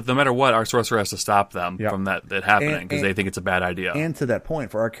but no matter what, our sorcerer has to stop them from that happening because they think it's a bad idea. And to that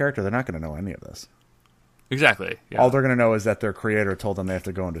point, for our character, they're not going to know any of this. Exactly. Yeah. All they're going to know is that their creator told them they have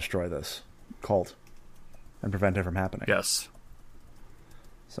to go and destroy this cult and prevent it from happening. Yes.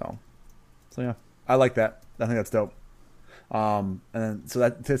 So yeah, I like that. I think that's dope. And then, so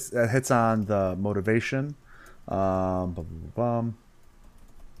that hits on the motivation. Yeah.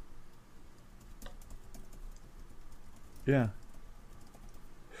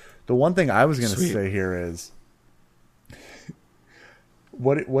 The one thing I was going to say here is,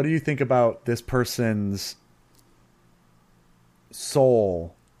 what do you think about this person's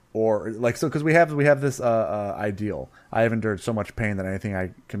soul, or like, so because we have this ideal. I have endured so much pain that anything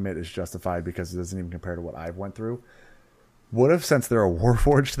I commit is justified because it doesn't even compare to what I've went through. What if, since they're a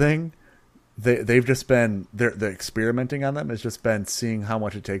Warforged thing, they've just been the experimenting on them has just been seeing how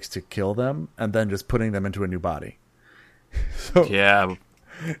much it takes to kill them and then just putting them into a new body. So, yeah,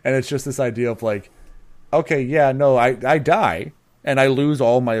 and it's just this idea of like, okay, yeah, no, I die and I lose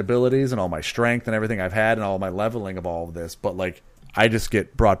all my abilities and all my strength and everything I've had and all my leveling of all of this, but like I just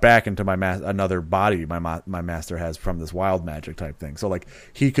get brought back into my another body my master has from this wild magic type thing. So like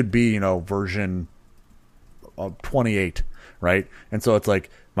he could be, version 28. Right. And so it's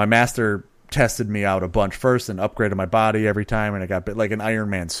like my master tested me out a bunch first and upgraded my body every time. And I got like an Iron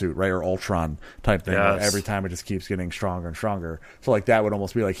Man suit, right? Or Ultron type thing. Yes. Every time it just keeps getting stronger and stronger. So like that would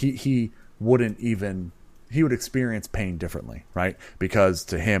almost be like he would experience pain differently. Right. Because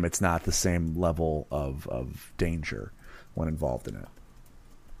to him, it's not the same level of danger when involved in it.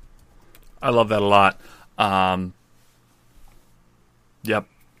 I love that a lot. Yep.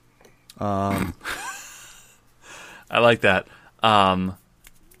 I like that.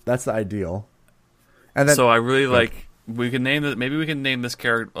 That's the ideal. And then, so I really like. We can name that. Maybe we can name this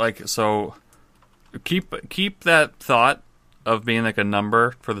character like so. Keep that thought of being like a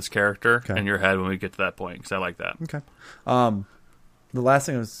number for this character in your head when we get to that point, because I like that. Okay. The last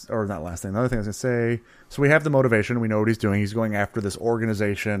thing was, or not last thing, the other thing I was going to say, so we have the motivation. We know what he's doing. He's going after this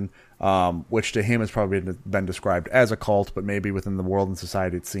organization, which to him has probably been described as a cult, but maybe within the world and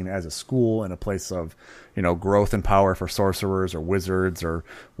society it's seen as a school and a place of, growth and power for sorcerers or wizards or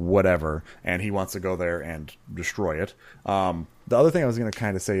whatever. And he wants to go there and destroy it. The other thing I was going to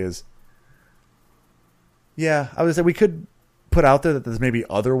kind of say is, yeah, I would say we could put out there that there's maybe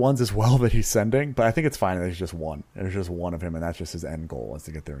other ones as well that he's sending, but I think it's fine that he's just one. There's just one of him, and that's just his end goal, is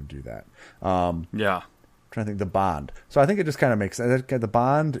to get there and do that. Yeah. I'm trying to think the bond. So I think it just kind of makes sense. The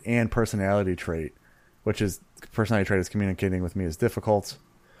bond and personality trait, which is personality trait is communicating with me is difficult.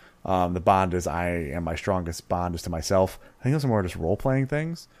 The bond is my strongest bond is to myself. I think those are more just role playing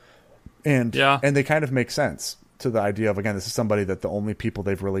things, and they kind of make sense to the idea of, again, this is somebody that the only people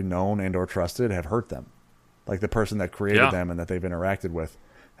they've really known and or trusted have hurt them. Like the person that created them and that they've interacted with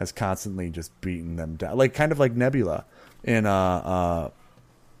has constantly just beaten them down. Like kind of like Nebula in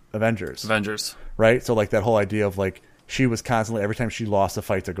Avengers. Right? So like that whole idea of like she was constantly, every time she lost a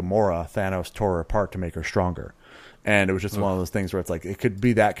fight to Gamora, Thanos tore her apart to make her stronger. And it was just one of those things where it's like, it could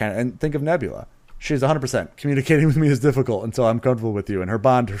be that kind of, and think of Nebula. She's 100%. Communicating with me is difficult until I'm comfortable with you. And her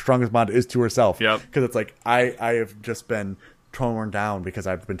strongest bond is to herself. Yep. Because it's like, I have just been torn down because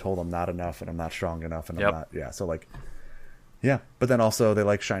I've been told I'm not enough and I'm not strong enough and I'm not, so like, but then also they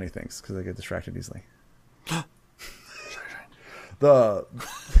like shiny things because they get distracted easily. You're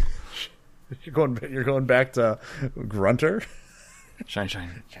going back to Grunter. Shine.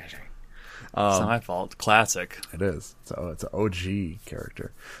 It's not my fault. Classic. It is. So it's an OG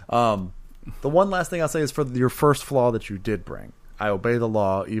character. The one last thing I'll say is for your first flaw that you did bring. I obey the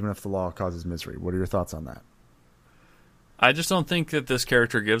law even if the law causes misery. What are your thoughts on that? I just don't think that this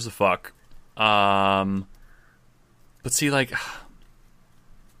character gives a fuck. But see, like,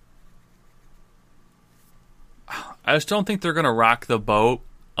 I just don't think they're going to rock the boat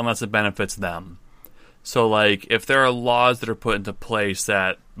unless it benefits them. So, like, if there are laws that are put into place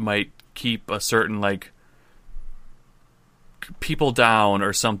that might keep a certain, like, people down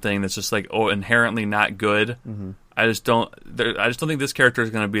or something that's just, like, inherently not good, I just don't think this character is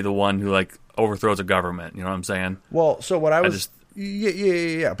going to be the one who, like, overthrows a government. You know what I'm saying? Well, so what I was...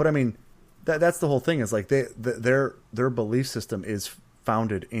 Yeah. But, I mean, that's the whole thing is, like, their belief system is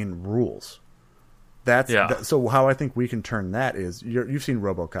founded in rules. So how I think we can turn that is... You've seen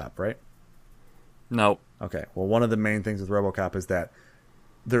RoboCop, right? No. Okay. Well, one of the main things with RoboCop is that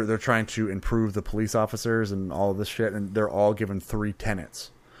they're trying to improve the police officers and all of this shit, and they're all given 3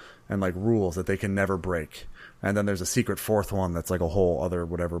 tenets and, like, rules that they can never break. And then there's a secret 4th one that's like a whole other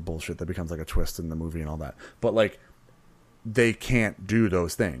whatever bullshit that becomes like a twist in the movie and all that. But, like, they can't do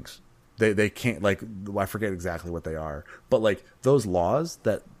those things. They can't, like, I forget exactly what they are. But, like, those laws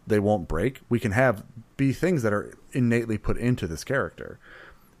that they won't break, we can have be things that are innately put into this character.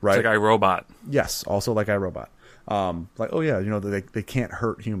 Right? It's like iRobot. Yes, also like iRobot. Like, oh yeah, you know, they can't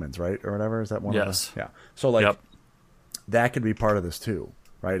hurt humans, right? Or whatever. Is that one Yes. of the... Yeah. So, like, that could be part of this too,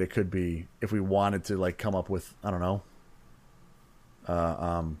 right? It could be, if we wanted to, like, come up with, I don't know,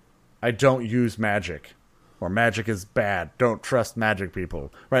 I don't use magic, or magic is bad. Don't trust magic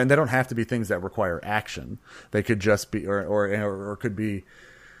people, right? And they don't have to be things that require action. They could just be, or could be,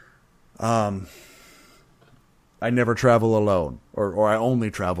 I never travel alone, or I only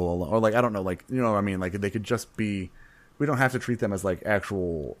travel alone, or, like, I don't know, like, you know what I mean? Like, they could just be, we don't have to treat them as, like,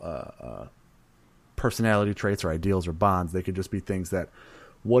 actual personality traits or ideals or bonds. They could just be things that,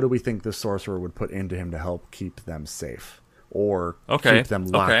 what do we think this sorcerer would put into him to help keep them safe, or keep them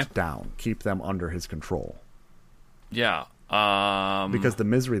locked down, keep them under his control? Yeah. Because the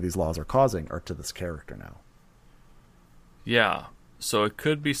misery these laws are causing are to this character now. Yeah. So it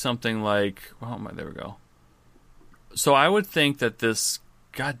could be something like, there we go. So I would think that this...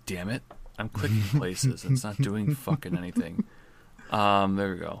 God damn it. I'm clicking places. It's not doing fucking anything. There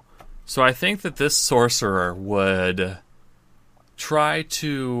we go. So I think that this sorcerer would try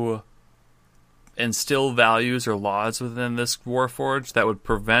to instill values or laws within this Warforged that would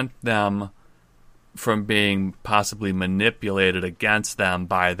prevent them from being possibly manipulated against them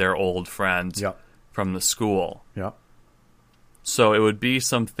by their old friends from the school. Yep. So it would be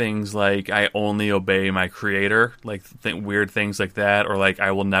some things like, I only obey my creator, like weird things like that, or like,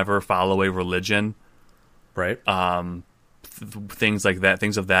 I will never follow a religion. Right. Things like that,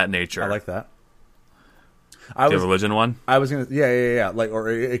 things of that nature. I like that. The religion one? I was gonna, yeah. Like, or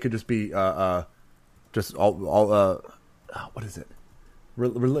it could just be, just all, what is it?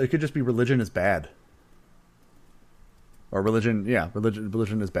 It could just be religion is bad. Or religion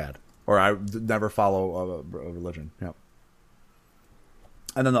is bad. Or I never follow a religion. Yep.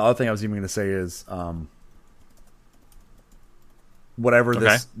 And then the other thing I was even going to say is, whatever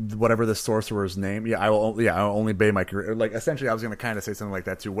this sorcerer's name, I will only obey my career. Like, essentially, I was going to kind of say something like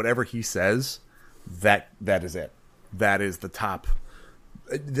that too. Whatever he says, that is it. That is the top.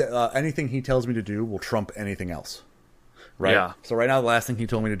 Anything he tells me to do will trump anything else. Right. Yeah. So right now, the last thing he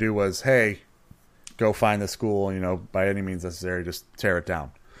told me to do was, hey, go find the school. You know, by any means necessary, just tear it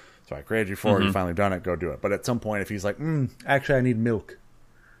down. So I created you for it. You finally done it. Go do it. But at some point, if he's like, actually, I need milk.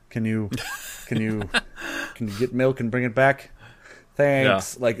 Can you get milk and bring it back?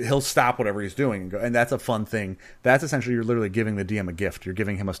 Thanks. Yeah. Like, he'll stop whatever he's doing and go, and that's a fun thing. That's essentially, you're literally giving the DM a gift. You're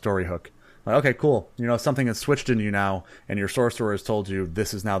giving him a story hook. Like, okay, cool. You know, something has switched into you now, and your sorcerer has told you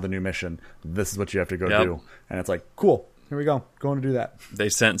this is now the new mission. This is what you have to go do. And it's like, cool. Here we go. Going to do that. They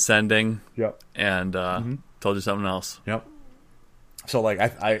sent sending. Yep. And told you something else. Yep. So, like,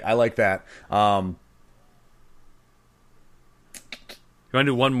 I like that. You want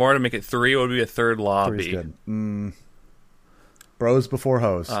to do one more to make it 3? What would be a third law? Three's good. Bros before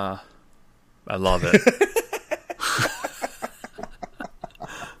hoes. I love it.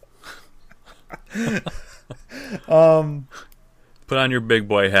 Put on your big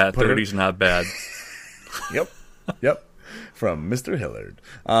boy hat. 30's not bad. Yep. From Mr. Hillard.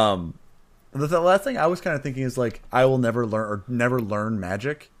 The last thing I was kind of thinking is, like, I will never learn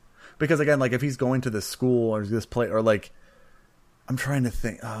magic, because, again, like, if he's going to this school or this place, or, like, I'm trying to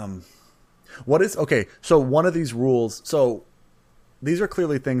think. What is... Okay, so one of these rules... So these are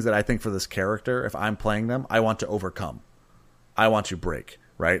clearly things that I think for this character, if I'm playing them, I want to overcome. I want to break,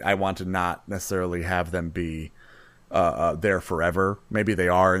 right? I want to not necessarily have them be there forever. Maybe they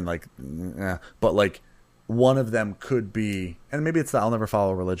are, and, like... But, like, one of them could be... And maybe it's that I'll never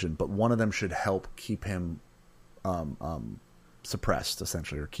follow religion, but one of them should help keep him suppressed,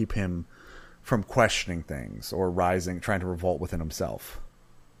 essentially, or keep him from questioning things or trying to revolt within himself.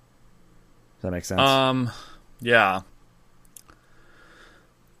 Does that make sense? Yeah.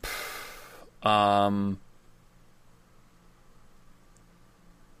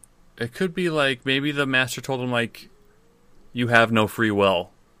 It could be like maybe the master told him like, you have no free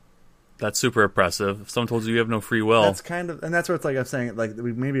will. That's super oppressive. If someone told you have no free will, That's kind of, and that's where it's like I'm saying, like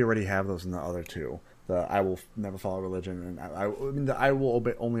we maybe already have those in the other two. The I will never follow religion, and I mean the I will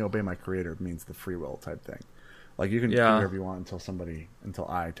only obey my creator means the free will type thing. Like you can do whatever you want until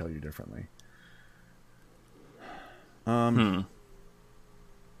I tell you differently. I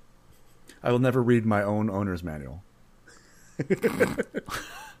will never read my own owner's manual.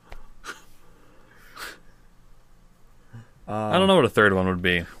 I don't know what a third one would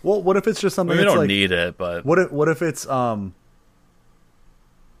be. Well, what if it's just something? We that's don't like, need it, but what if it's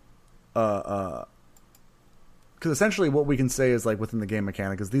because essentially what we can say is like within the game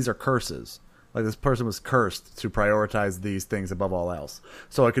mechanic is these are curses. Like this person was cursed to prioritize these things above all else.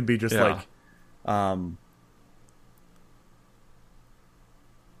 So it could be just like,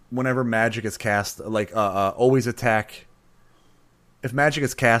 whenever magic is cast, like always attack. If magic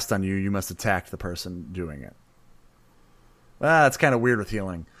is cast on you, you must attack the person doing it. That's kind of weird with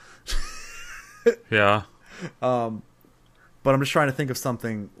healing. yeah. But I'm just trying to think of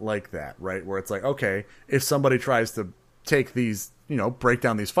something like that, right? Where it's like, okay, if somebody tries to take these, break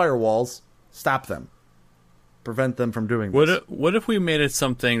down these firewalls, stop them. Prevent them from doing this. What if we made it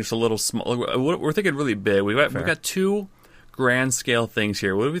something just a little small? We're thinking really big. We've got two grand scale things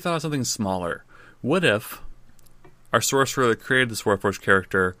here. What if we thought of something smaller? What if our sorcerer that created this Warforged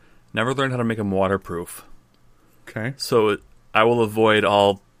character never learned how to make him waterproof? Okay. So I will avoid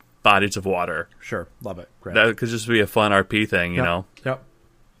all bodies of water. Sure. Love it. Great. That could just be a fun RP thing, you know? Yep.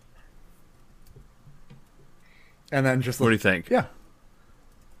 And then just what do you think? Yeah.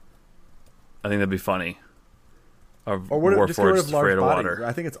 I think that'd be funny. Or what if just get rid of large afraid of bodies? water.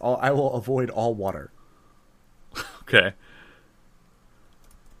 I think it's all. I will avoid all water. Okay.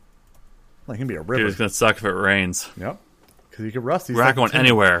 Like, it can be a river. Dude, it's gonna suck if it rains. Yep. Because you can rust. We're not going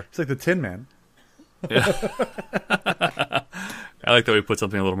anywhere. It's like the Tin Man. Yeah. I like that we put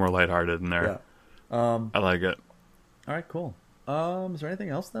something a little more lighthearted in there. Yeah. I like it. All right, cool. Is there anything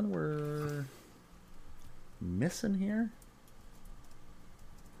else then we're missing here?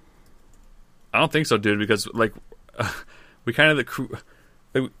 I don't think so, dude, because we kind of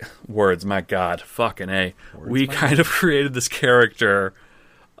words, my god, fucking A. We kind of created this character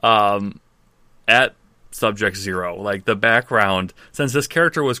at Subject Zero. Like the background, since this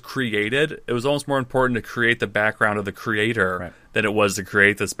character was created, it was almost more important to create the background of the creator than it was to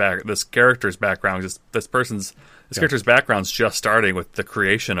create this character's background. Just this character's background's just starting with the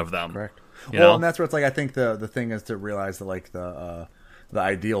creation of them. Correct. You know? And that's where it's like I think the thing is to realize that like the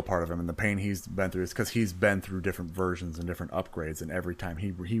ideal part of him and the pain he's been through is because he's been through different versions and different upgrades, and every time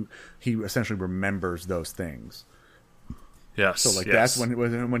he essentially remembers those things. Yes. So that's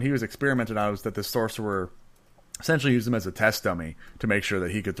when he was experimented on, was that the sorcerer essentially used him as a test dummy to make sure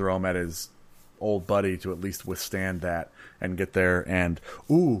that he could throw him at his old buddy to at least withstand that and get there. And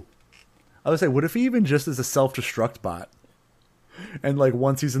I would say, what if he even just is a self-destruct bot? And like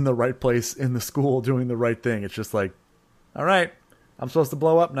once he's in the right place in the school doing the right thing, it's just like, all right, I'm supposed to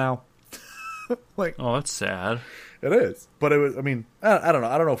blow up now. Like, oh, that's sad. It is, but it was. I mean, I don't know.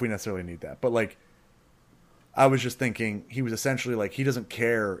 I don't know if we necessarily need that, but like, I was just thinking he was essentially like he doesn't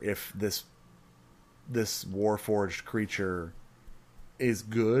care if this Warforged creature is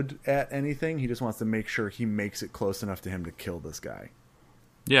good at anything. He just wants to make sure he makes it close enough to him to kill this guy.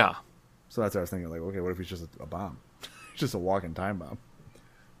 Yeah. So that's what I was thinking. Like, okay, what if he's just a bomb? He's just a walking time bomb.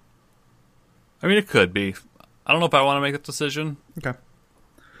 I mean, it could be. I don't know if I want to make that decision. Okay.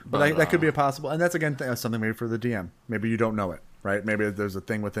 But that could be a possible, and that's again something maybe for the DM. Maybe you don't know it, right? Maybe there's a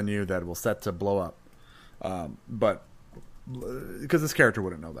thing within you that will set to blow up. But because this character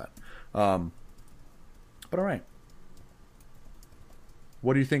wouldn't know that. But all right.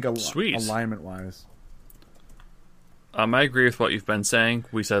 What do you think alignment wise? I agree with what you've been saying.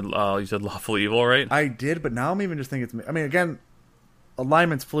 You said lawful evil, right? I did, but now I'm even just thinking it's. I mean, again,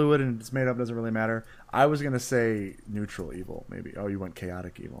 alignment's fluid and it's made up. Doesn't really matter. I was gonna say neutral evil, maybe. Oh, you went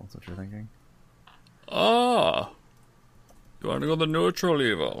chaotic evil. That's what you're thinking. Oh, you want to go the neutral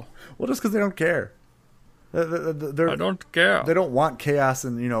evil? Well, just because they don't care. I don't care. They don't want chaos,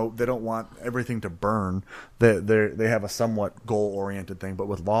 and they don't want everything to burn. They have a somewhat goal-oriented thing, but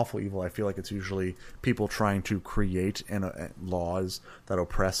with lawful evil, I feel like it's usually people trying to create laws that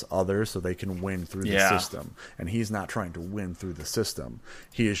oppress others so they can win through the system. And he's not trying to win through the system.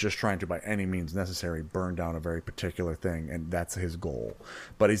 He is just trying to, by any means necessary, burn down a very particular thing, and that's his goal.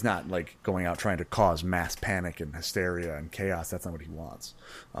 But he's not like going out trying to cause mass panic and hysteria and chaos. That's not what he wants,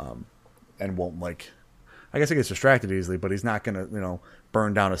 and won't like I guess he gets distracted easily, but he's not going to,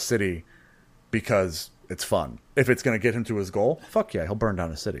 burn down a city because it's fun. If it's going to get him to his goal, fuck yeah, he'll burn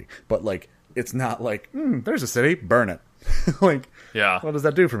down a city. But, like, it's not like, there's a city, burn it. Like, Yeah. what does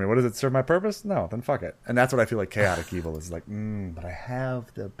that do for me? What does it serve my purpose? No, then fuck it. And that's what I feel like chaotic evil is like, but I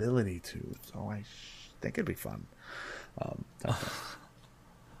have the ability to, so I think it'd be fun.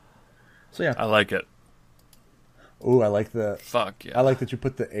 So, yeah. I like it. Ooh, I like the... Fuck yeah. I like that you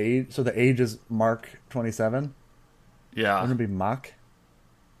put the age. So the age is Mark 27. Yeah. Wouldn't it be Mach?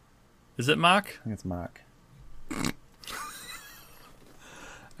 Is it Mach? I think it's Mach.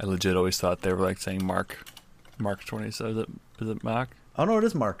 I legit always thought they were like saying Mark 27. Is it Mach? Oh, no, it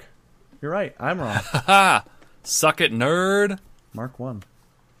is Mark. You're right. I'm wrong. Ha! Suck it, nerd. Mark 1.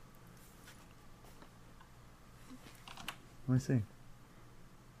 Let me see.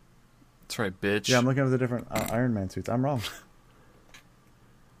 That's right, bitch. Yeah, I'm looking at the different Iron Man suits. I'm wrong.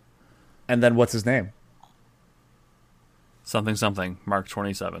 And then what's his name? Something. Mark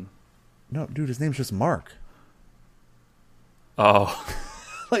 27. No, dude, his name's just Mark. Oh.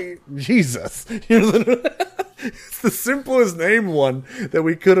 Like, Jesus. It's the simplest name one that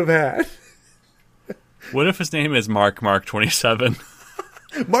we could have had. What if his name is Mark 27?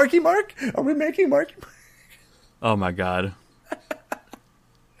 Marky Mark? Are we making Marky Mark? Oh my god.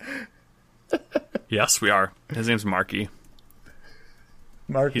 Yes, we are. His name's Marky.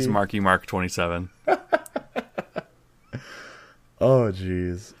 Marky. He's Mark 27. Oh,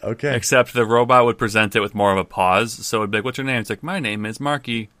 jeez. Okay. Except the robot would present it with more of a pause, so it'd be like, what's your name? It's like, my name is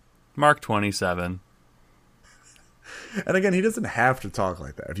Marky. Mark 27. And again, he doesn't have to talk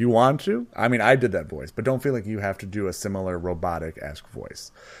like that. If you want to, I mean, I did that voice, but don't feel like you have to do a similar robotic-esque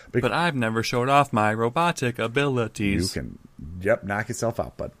voice. But I've never showed off my robotic You abilities. can, knock yourself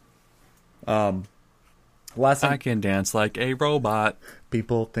out, bud. Last thing, I can dance like a robot.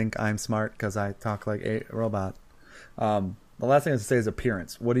 people think I'm smart because I talk like a robot. The last thing I have to say is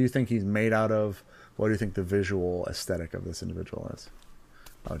appearance. What do you think he's made out of? What do you think the visual aesthetic of this individual is?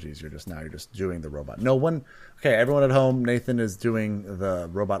 Oh, geez, you're just doing the robot. No one. Okay, everyone at home, Nathan is doing the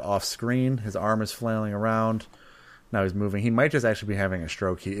robot off screen. His arm is flailing around. Now he's moving. He might just actually be having a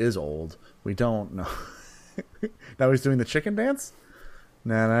stroke. He is old. We don't know. Now he's doing the chicken dance.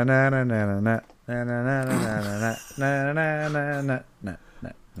 Na na na na na na na na na na na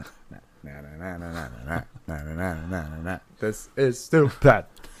na na na. This is stupid.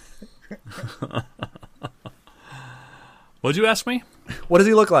 What'd you ask me? What does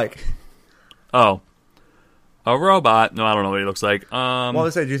he look like? Oh. A robot. No, I don't know what he looks like. Well,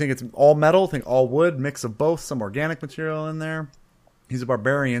 let's say, do you think it's all metal? Think all wood? Mix of both? Some organic material in there? He's a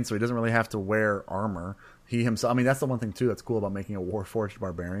barbarian, so he doesn't really have to wear armor. He himself. I mean, that's the one thing too that's cool about making a warforged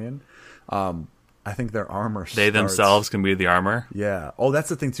barbarian. I think their armor. They themselves can be the armor. Yeah. Oh, that's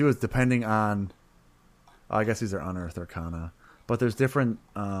the thing too. Is depending on. I guess these are unearthed arcana, but there's different.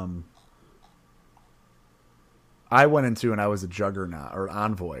 I went into and I was a juggernaut or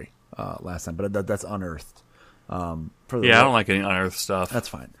envoy last time, but that's unearthed. I don't like getting unearthed stuff. That's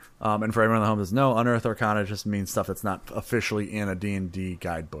fine. And for everyone at home that doesn't know, unearthed arcana just means stuff that's not officially in a D&D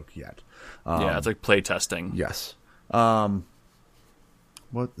guidebook yet. Yeah, it's like play testing. Yes. Well,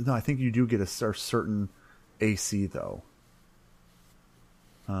 no, I think you do get a certain AC though.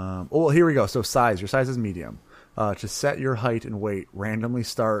 Well, here we go. So size. Your size is medium. To set your height and weight, randomly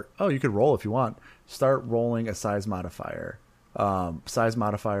start. Oh, you could roll if you want. Start rolling a size modifier. Size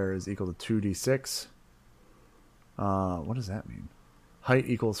modifier is equal to 2d6. What does that mean? Height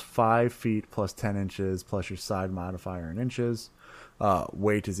equals 5 feet plus 10 inches plus your size modifier in inches.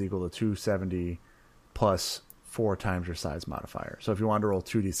 Weight is equal to 270 plus 4 times your size modifier. So if you wanted to roll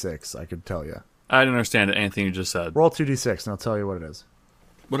 2d6, I could tell you. I didn't understand anything you just said. Roll 2d6 and I'll tell you what it is.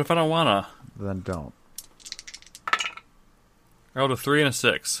 What if I don't wanna? Then don't. I rolled a 3 and a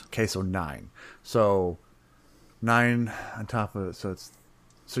 6. Okay, so 9. So 9 on top of it. So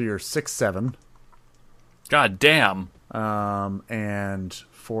you're 6'7". God damn. And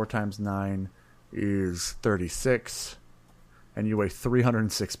 4 times 9 is 36. And you weigh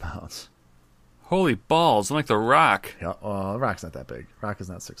 306 pounds. Holy balls, I'm like the Rock. Yeah, Rock's not that big. Rock is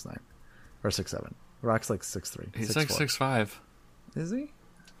not 6'9". Or 6'7". Rock's like 6'3". He's 6'4". like 6'5". Is he?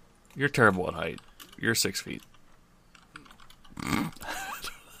 You're terrible at height. You're 6 feet.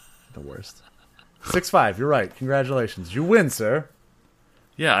 The worst. 6'5", you're right. Congratulations. You win, sir.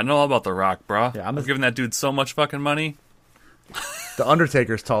 Yeah, I know all about the Rock, bro. Yeah, I'm giving that dude so much fucking money. The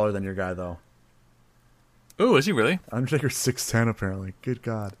Undertaker's taller than your guy, though. Ooh, is he really? Undertaker's 6'10", apparently. Good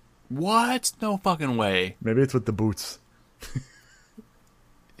God. What? No fucking way. Maybe it's with the boots.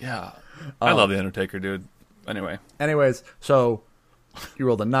 Yeah. I love The Undertaker, dude. Anyway. Anyways, so you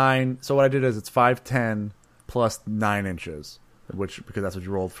rolled a 9. So what I did is it's 5'10", plus 9 inches, because that's what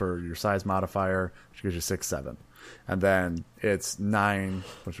you rolled for your size modifier, which gives you 6'7". And then it's 9,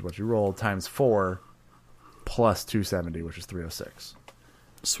 which is what you rolled, times 4, plus 270, which is 306.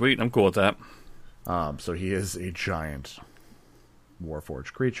 Sweet, I'm cool with that. So he is a giant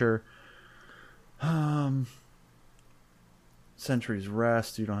Warforged creature. Sentry's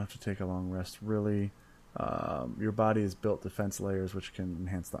Rest. You don't have to take a long rest, really. Your body is built defense layers, which can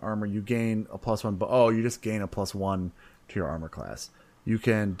enhance the armor. You gain a +1, but you just gain a +1 to your armor class. You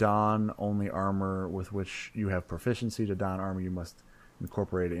can don only armor with which you have proficiency. To don armor, you must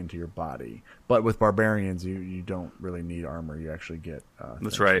incorporate it into your body. But with barbarians, you don't really need armor. You actually get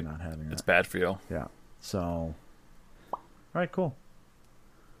that's right. Not having that. It's bad for you. Yeah. So, all right, cool.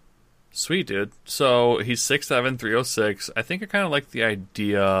 Sweet, dude. So he's 6'7", 306. I think I kind of like the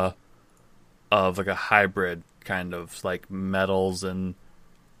idea of like a hybrid kind of like metals and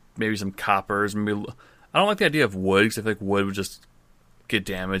maybe some coppers. Maybe I don't like the idea of wood because I feel like wood would just get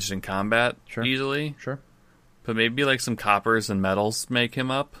damaged in combat easily. Sure. But maybe like some coppers and metals make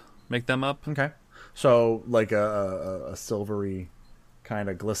them up. Okay. So like a silvery kind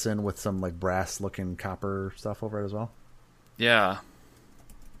of glisten with some like brass looking copper stuff over it as well. Yeah.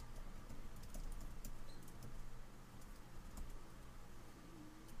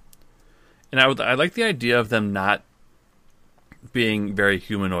 And I like the idea of them not being very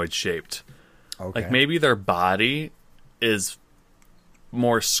humanoid shaped. Okay. Like maybe their body is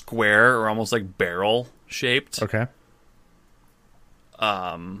more square or almost like barrel shaped. Okay.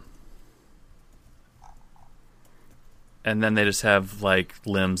 And then they just have like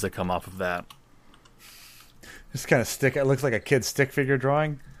limbs that come off of that. Just kind of stick. It looks like a kid's stick figure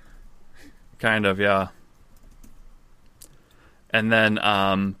drawing. Kind of, yeah. And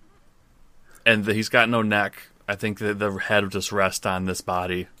then he's got no neck. I think that the head would just rest on this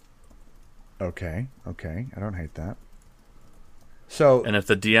body. Okay. I don't hate that. So, and if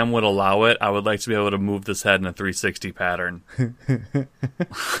the DM would allow it, I would like to be able to move this head in a 360 pattern.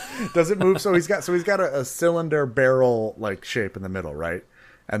 Does it move? So he's got a cylinder barrel like shape in the middle, right?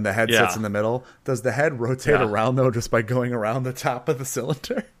 And the head sits in the middle. Does the head rotate around though, just by going around the top of the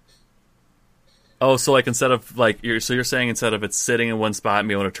cylinder? Oh, so like instead of like you're saying instead of it sitting in one spot and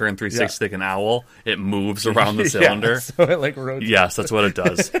being able to turn 360 like an owl, it moves around the cylinder. Yeah, so it like rotates. Yes, that's what it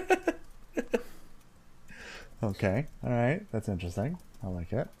does. Okay, all right, that's interesting. I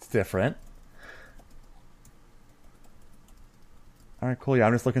like it. It's different. All right, cool. Yeah,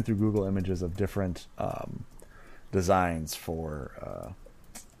 I'm just looking through Google Images of different designs for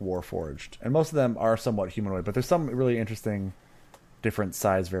Warforged, and most of them are somewhat humanoid, but there's some really interesting different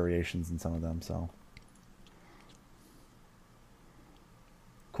size variations in some of them. So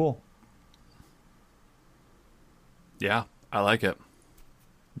cool. Yeah, I like it.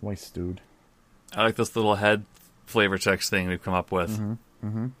 Moist dude. I like this little head flavor text thing we've come up with. And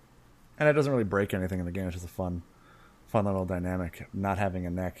it doesn't really break anything in the game. It's just a fun little dynamic. Not having a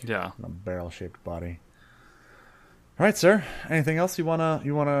neck. Yeah. And a barrel-shaped body. All right, sir. Anything else you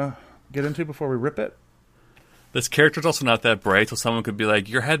wanna get into before we rip it? This character's also not that bright, so someone could be like,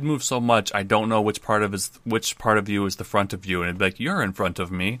 "Your head moves so much, I don't know which part of you is the front of you," and it'd be like, "You're in front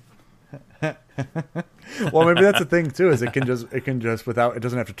of me." Well, maybe that's the thing too. Is it can just without, it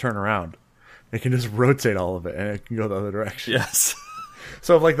doesn't have to turn around. It can just rotate all of it, and it can go the other direction. Yes.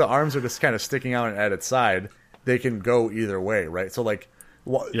 So if like the arms are just kind of sticking out at its side, they can go either way, right? So like,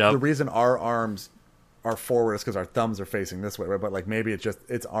 the reason our arms are forward is because our thumbs are facing this way, right? But like maybe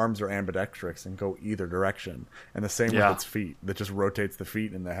its arms are ambidextrous and go either direction, and the same with its feet. That just rotates the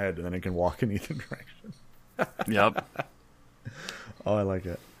feet and the head, and then it can walk in either direction. Yep. Oh, I like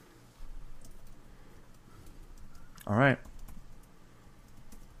it. All right.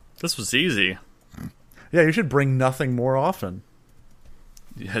 This was easy. Yeah, you should bring nothing more often.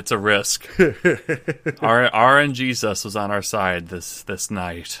 It's a risk. RNGesus was on our side this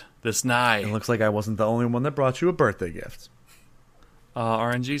night. This night. It looks like I wasn't the only one that brought you a birthday gift.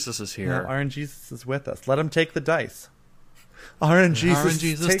 RNGesus is here. Yeah, RNGesus is with us. Let him take the dice.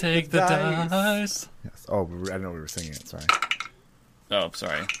 RNGesus take the dice. Yes. Oh, I didn't know we were singing it. Sorry. Oh,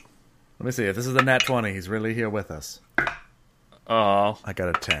 sorry. Let me see. If this is a nat 20, he's really here with us. Oh. I got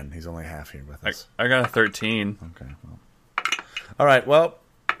a 10. He's only half here with us. I got a 13. Okay. Well. All right. Well,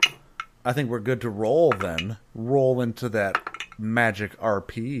 I think we're good to roll then. Roll into that magic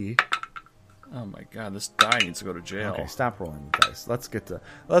RP. Oh my god, this guy needs to go to jail. Okay, stop rolling the dice. Let's get to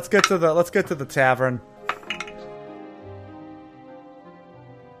the tavern.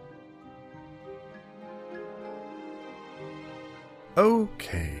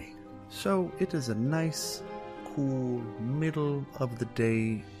 Okay. So it is a nice, cool, middle of the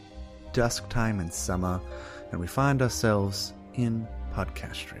day, dusk time in summer. and we find ourselves in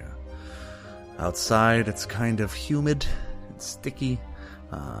Podcastria. Outside, it's kind of humid and sticky.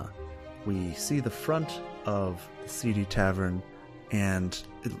 We see the front of the Seedy Tavern, and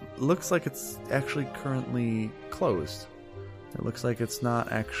it looks like it's actually currently closed. It looks like it's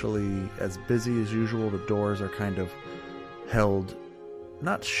not actually as busy as usual. The doors are kind of held,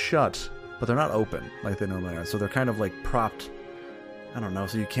 not shut, but they're not open like they normally are. So they're kind of like propped, I don't know,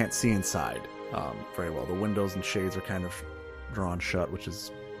 so you can't see inside very well. The windows and shades are kind of drawn shut, which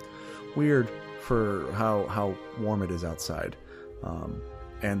is weird for how warm it is outside.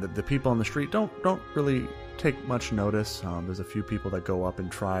 And the people on the street don't really take much notice. There's a few people that go up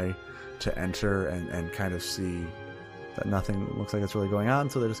and try to enter and kind of see that nothing looks like it's really going on,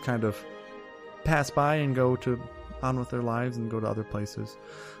 so they just kind of pass by and go on with their lives and go to other places.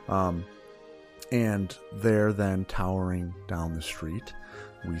 And there, then, towering down the street,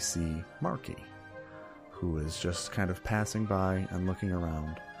 we see Marky, who is just kind of passing by and looking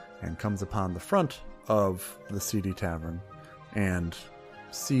around, and comes upon the front of the Seedy Tavern and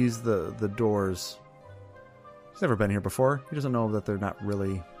sees the doors. He's never been here before. He doesn't know that they're not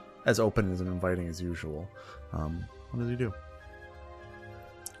really as open and inviting as usual. What does he do?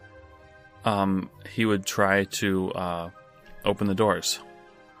 He would try to open the doors.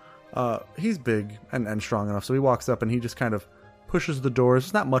 He's big and strong enough, so he walks up and he just kind of pushes the doors.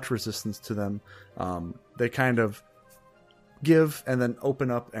 There's not much resistance to them. They kind of give and then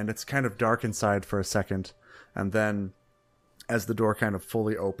open up, and it's kind of dark inside for a second, and then as the door kind of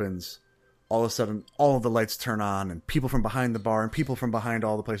fully opens, all of a sudden all of the lights turn on, and people from behind the bar and people from behind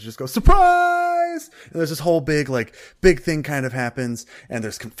all the places just go, surprise! And there's this whole big thing kind of happens, and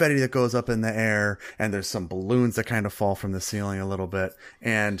there's confetti that goes up in the air, and there's some balloons that kind of fall from the ceiling a little bit,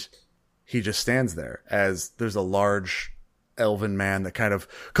 and he just stands there as there's a large elven man that kind of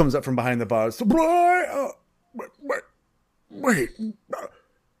comes up from behind the bar. Surprise! Wait.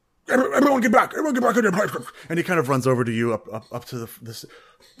 Everyone get back in your place. And he kind of runs over to you up to this.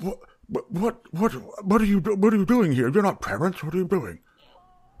 What are you doing here? You're not parents. What are you doing?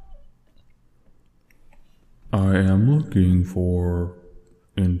 I am looking for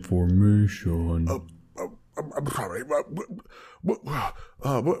information. I'm sorry.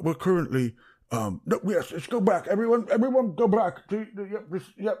 We're currently. No, yes, let's go back. Everyone, go back.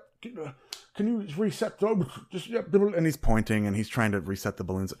 Yep. Can you reset those? And he's pointing and he's trying to reset the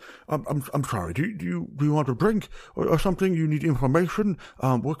balloons. I'm sorry. Do you want a drink or something? You need information?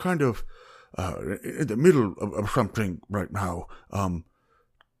 We're kind of in the middle of something right now. Can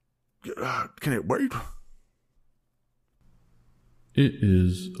it wait? It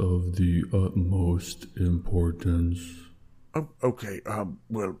is of the utmost importance. Okay.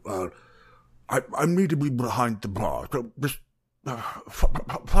 I need to be behind the bar. So just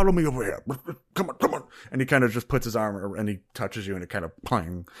follow me over here. Come on. And he kind of just puts his arm and he touches you, and it kind of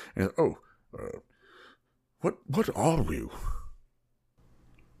plang. And what are you?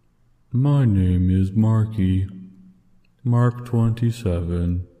 My name is Marky. Mark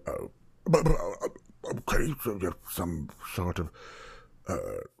 27. Okay, so you're some sort of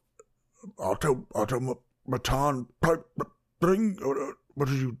automaton type thing? What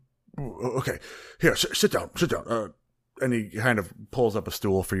are you? Okay, here, sit down. And he kind of pulls up a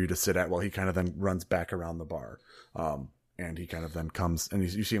stool for you to sit at while he kind of then runs back around the bar. And he kind of then comes, and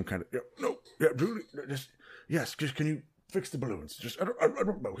you see him kind of, Julie, just can you fix the balloons? I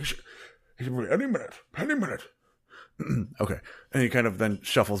don't know. Any minute. Okay. And he kind of then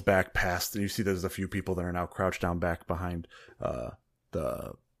shuffles back past, and you see there's a few people that are now crouched down back behind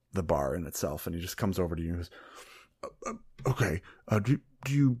the bar in itself, and he just comes over to you and goes, okay, do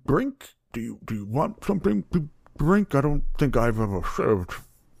you drink? Do you want something to drink? I don't think I've ever served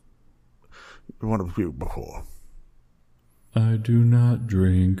one of you before. I do not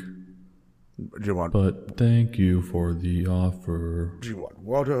drink. Do you want? But thank you for the offer. Do you want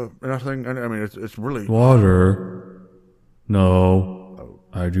water? Nothing? I mean, it's really water. No,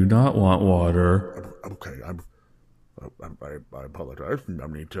 I do not want water. Okay, I apologize. I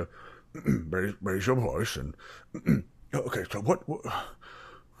need to raise your voice and. Okay, so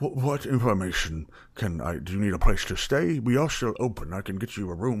what information can I? Do you need a place to stay? We are still open. I can get you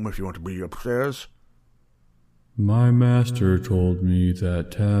a room if you want to be upstairs. My master told me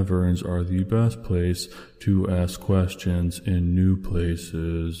that taverns are the best place to ask questions in new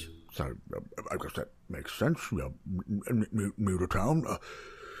places. So, I guess that makes sense. New to town.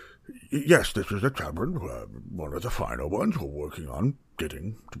 Yes, this is a tavern, one of the finer ones. We're working on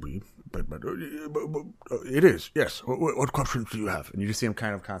getting to be. But it is, yes. What questions do you have? And you just see him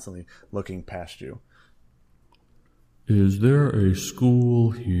kind of constantly looking past you. Is there a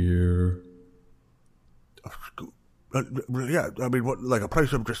school here? school. Yeah, I mean, what, like a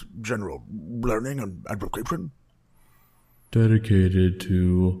place of just general learning and education? Dedicated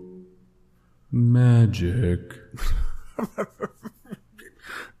to magic.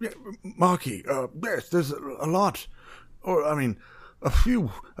 Yeah, Marky, yes, there's a lot. Or, I mean, a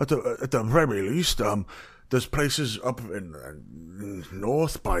few, at the very least. There's places up in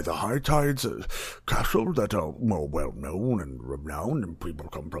north by the High Tides castle that are more well-known and renowned, and people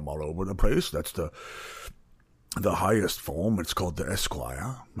come from all over the place. That's the highest form. It's called the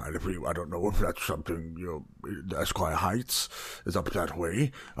Esquire. And I don't know if that's something, the Esquire Heights is up that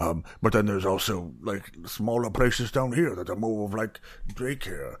way. But then there's also, like, smaller places down here that are more of, like,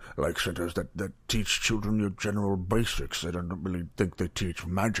 daycare, like centers that teach children your general basics. I don't really think they teach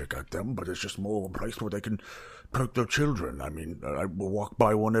magic at them, but it's just more of a place where they can perk their children. I mean, I walk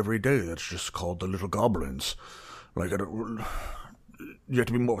by one every day that's just called the Little Goblins. Like, you have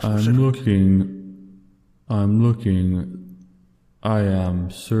to be more specific. I am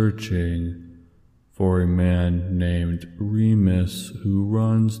searching for a man named Remus who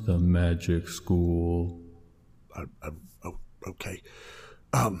runs the magic school. Okay.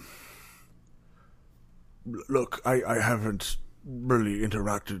 Look, I haven't really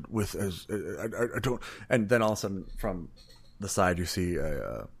interacted with I don't. And then all of a sudden, from the side, you see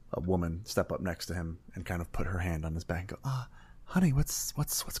a woman step up next to him and kind of put her hand on his back and go, honey, what's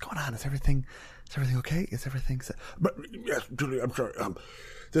going on? Is everything okay? Is everything set? But yes, Julie, I'm sorry.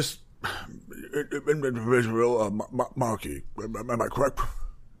 This individual, Marky, am I correct?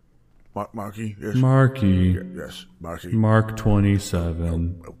 Marky, yes. Marky. Yes, Marky. Mark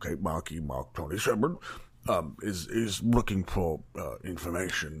 27. Okay, Marky, Mark 27. Is looking for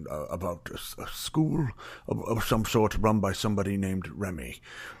information about a school of some sort run by somebody named Remy,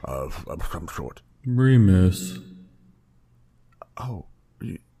 of some sort. Remus. Oh,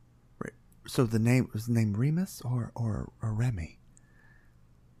 so the name was the name Remus or Remy?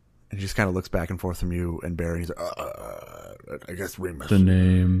 And he just kind of looks back and forth from you and Barry. He's like, I guess Remus. The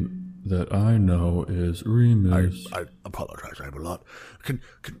name that I know is Remus. I apologize. I have a lot. Can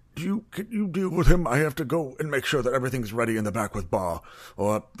you deal with him? I have to go and make sure that everything's ready in the back with Bar,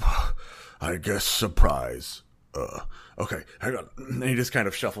 or I guess surprise. Okay, hang on. And he just kind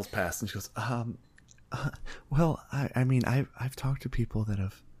of shuffles past and she goes, well, I mean, I've talked to people that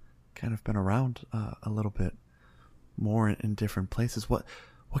have kind of been around a little bit more in different places. What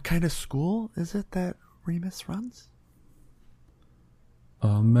kind of school is it that Remus runs?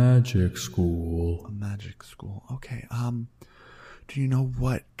 A magic school. A magic school. Okay. Do you know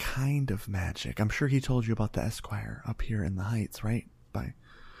what kind of magic? I'm sure he told you about the Esquire up here in the Heights, right?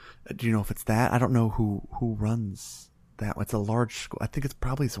 Do you know if it's that? I don't know who runs that. It's a large school. I think it's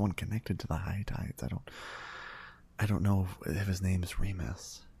probably someone connected to the High Tides. I don't know if his name is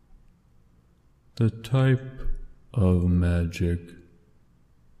Remus. The type of magic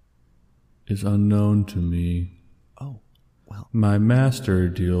is unknown to me. Oh, well. My master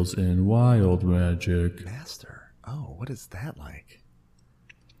deals in wild magic. Master? Oh, what is that like?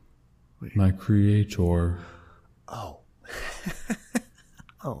 Wait. My creator. Oh.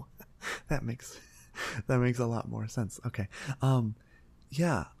 Oh, that makes a lot more sense. Okay.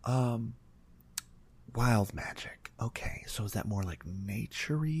 Wild magic. Okay. So is that more like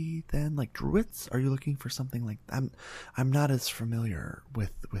nature-y then? Like druids? Are you looking for something like I'm not as familiar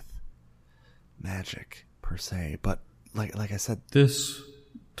with magic per se, but like I said, this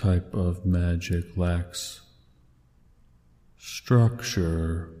type of magic lacks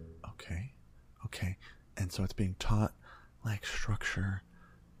structure. Okay. And so it's being taught like structure.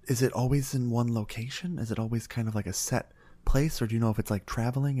 Is it always in one location? Is it always kind of like a set place, or do you know if it's like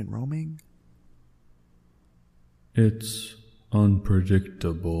traveling and roaming? It's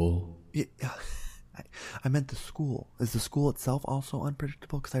unpredictable. Yeah, I meant the school. Is the school itself also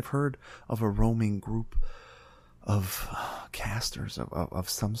unpredictable? Because I've heard of a roaming group of casters of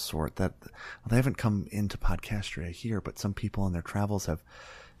some sort that they haven't come into Podcastria here, but some people in their travels have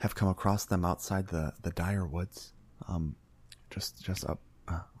come across them outside the Dire Woods, just up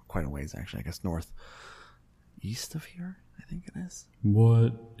quite a ways actually. I guess northeast of here, I think it is.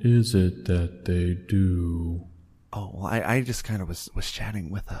 What is it that they do? Oh, well, I just kind of was chatting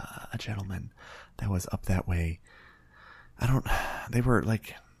with a gentleman that was up that way. They were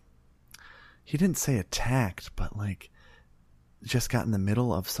like, he didn't say attacked, but like just got in the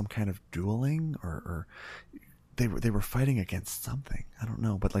middle of some kind of dueling or they were fighting against something. I don't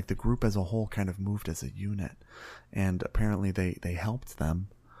know, but like the group as a whole kind of moved as a unit, and apparently they helped them.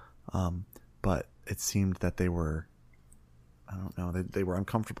 But it seemed that they were, I don't know, they were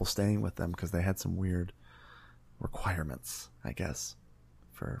uncomfortable staying with them because they had some weird requirements, I guess,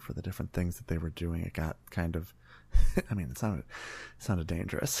 for the different things that they were doing. It got kind of, I mean, it sounded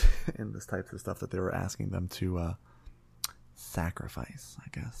dangerous in this type of stuff that they were asking them to sacrifice, I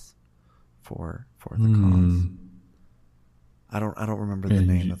guess, for the cause. I don't remember the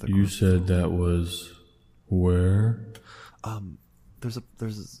name of the group. You said that was where?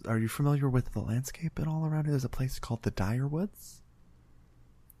 Are you familiar with the landscape at all around here? There's a place called the Dire Woods.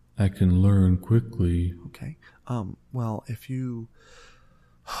 I can learn quickly. Okay. Well, if you,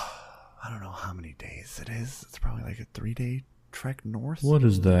 I don't know how many days it is. It's probably like a 3-day trek north. What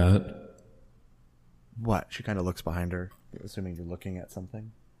is that? What? She kind of looks behind her, assuming you're looking at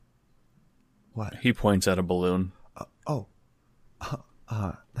something. What? He points at a balloon.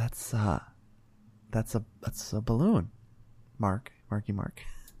 That's a balloon. Marky Mark.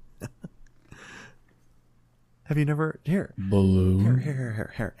 Have you never balloon?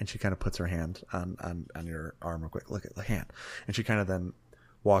 Here. And she kind of puts her hand on your arm real quick. Look at the hand. And she kind of then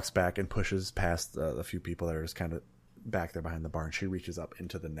walks back and pushes past a few people that are just kind of back there behind the barn. She reaches up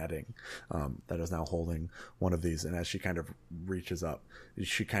into the netting that is now holding one of these. And as she kind of reaches up,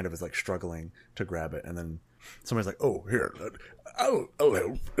 she kind of is like struggling to grab it. And then somebody's like, "Oh, here, I'll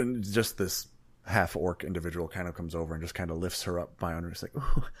help." And just this half-orc individual kind of comes over and just kind of lifts her up by under. It's like,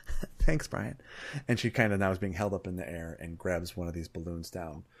 "Oh, thanks, Brian." And she kind of now is being held up in the air and grabs one of these balloons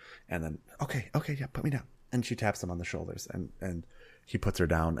down. And then, okay, yeah, put me down. And she taps him on the shoulders. And he puts her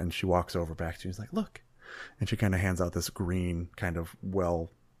down and she walks over back to you. He's like, "Look." And she kind of hands out this green, kind of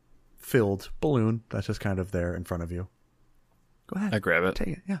well-filled balloon that's just kind of there in front of you. Go ahead. I grab it. Take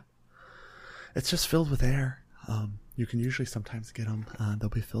it, yeah. It's just filled with air. You can usually sometimes get them. They'll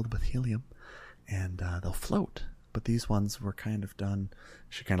be filled with helium, and they'll float. But these ones were kind of done.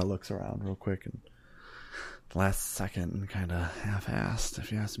 She kind of looks around real quick and last second and kind of half-assed,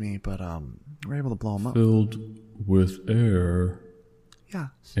 if you ask me. But we're able to blow them up. Filled with air. Yeah.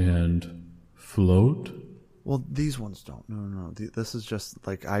 And float? Well, these ones don't. No. This is just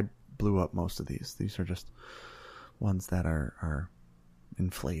like I blew up most of these. These are just ones that are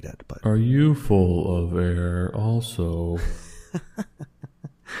inflated. But are you full of air also?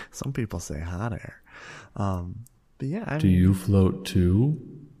 Some people say hot air. But yeah. Do you float too?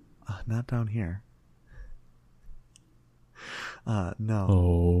 Not down here. No.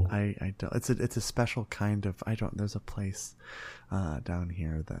 Oh. I don't. It's a special kind of. There's a place down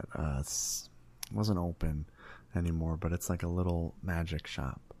here that wasn't open anymore, but it's like a little magic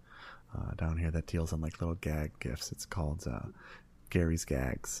shop down here that deals in like little gag gifts. It's called Gary's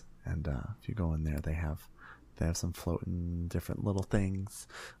Gags, and if you go in there, they have some floating different little things.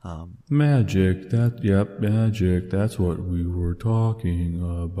 Magic. Magic. That's what we were talking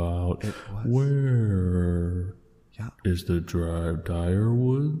about. It was. Where? Yeah. Is the Dire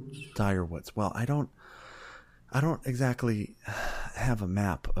Woods? Dire Woods. Well, I don't exactly have a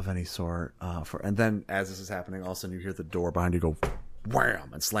map of any sort and then as this is happening, all of a sudden you hear the door behind you go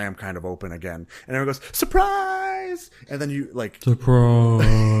wham and slam kind of open again, and everyone goes surprise, and then you like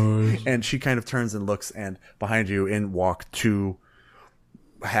surprise. And she kind of turns and looks, and behind you in walk two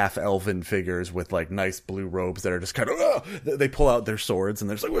half elven figures with like nice blue robes that are just kind of they pull out their swords and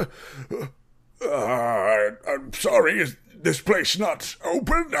they're just like I'm sorry, is this place not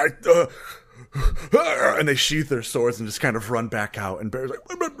open? and they sheath their swords and just kind of run back out, and Bear's like,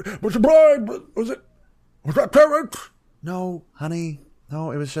 Mr. Bride, was that Terrence? No, honey,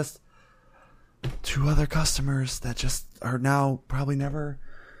 no, it was just two other customers that just are now probably never.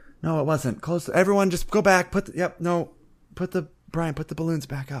 No, it wasn't. Close. Everyone just go back. Brian, put the balloons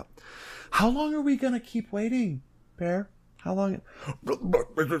back up. How long are we gonna keep waiting, Bear? How long?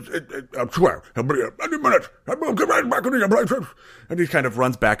 I swear, any minute. I'll get right back into your place. And he kind of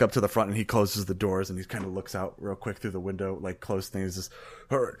runs back up to the front and he closes the doors and he kind of looks out real quick through the window, like close things. Just,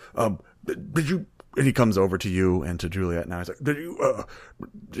 all right, did you? And he comes over to you and to Juliet now. He's like, did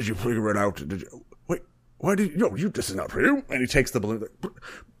you figure it out? Did you? Wait, why did you? No, this is not for you. And he takes the balloon. Like,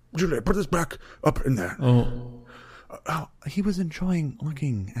 Juliet, put this back up in there. Oh. He was enjoying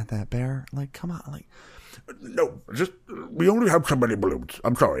looking at that, Bear. Like, come on, like. No, we only have so many balloons.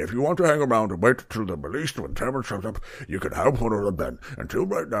 I'm sorry. If you want to hang around and wait till they're released when Terrence shows up, you can have one of them then. Until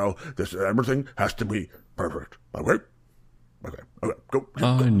right now, everything has to be perfect. Okay? Okay, go.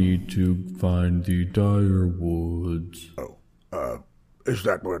 I need to find the Dire Woods. Is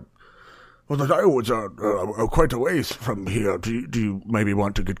that what? Well, the Dire Woods are quite a ways from here. Do you maybe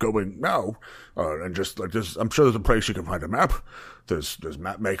want to get going now? And just like this, I'm sure there's a place you can find a map. There's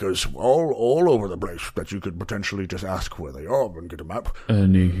map makers all over the place that you could potentially just ask where they are and get a map.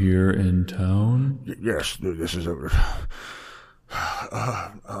 Any here in town? Yes, this is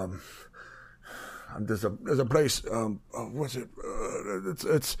there's a place. What's it?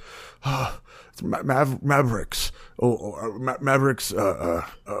 it's Mavericks. Mavericks.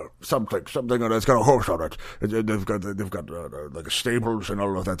 Something that's got a horse on it. They've got like stables and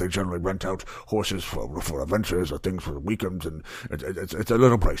all of that. They generally rent out horses for adventures or things for weekends, and it's a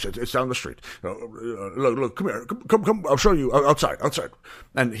little place. It's down the street. Look, come here, come. I'll show you outside.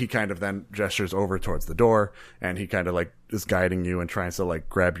 And he kind of then gestures over towards the door, and he kind of like is guiding you and tries to like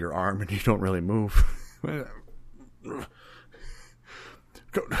grab your arm, and you don't really move.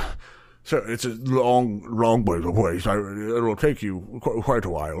 So it's a long way away. So it'll take you quite a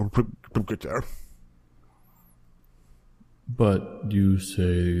while to get there. But you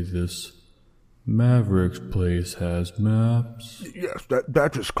say this Mavericks place has maps? Yes,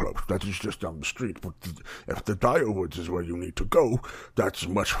 that is close. That is just down the street. But if the Direwoods is where you need to go, that's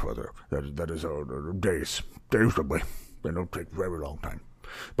much further. That is days away. They don't take a very long time.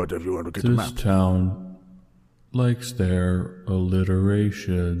 But if you want to get the maps... This town likes their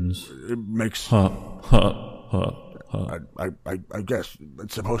alliterations. It makes... Ha, ha, ha, ha. I guess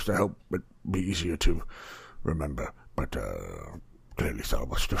it's supposed to help it be easier to remember. But clearly so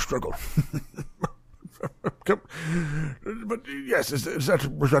much to struggle. But yes,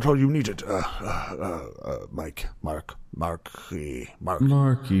 was that all you needed? Mark. Yes.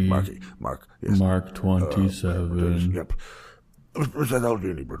 Mark 27. Yep. Was that all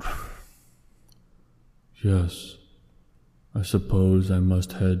you needed? Yes. I suppose I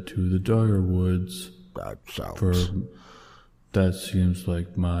must head to the Direwoods. That seems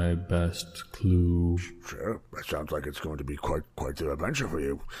like my best clue. Sure, that sounds like it's going to be quite the adventure for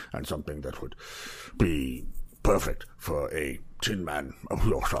you, and something that would be perfect for a tin man of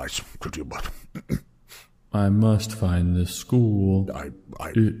your size to do. But I must find this school.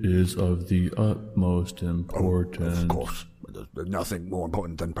 It is of the utmost importance. Of course, there's nothing more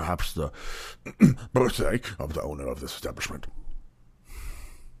important than perhaps the birthday of the owner of this establishment.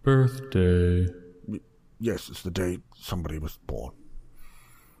 Birthday. Yes, it's the day somebody was born.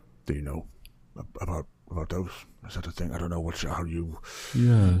 Do you know about those? Is that a thing? I don't know how you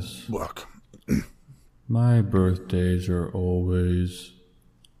work. My birthdays are always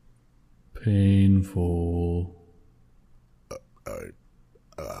painful. I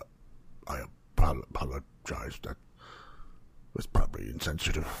apologize. That was probably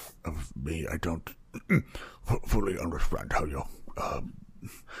insensitive of me. I don't fully understand how your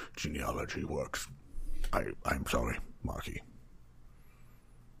genealogy works. I'm sorry, Marky.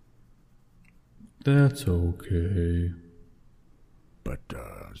 That's okay. But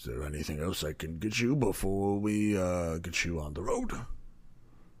is there anything else I can get you before we get you on the road?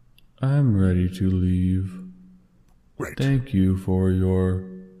 I'm ready to leave. Great. Thank you for your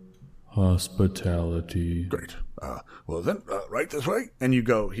hospitality. Great. Well then, right this way. And you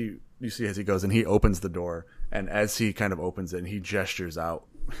go. You see as he goes, and he opens the door, and as he kind of opens it, and he gestures out.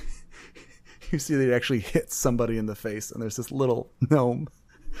 You see that he actually hits somebody in the face, and there's this little gnome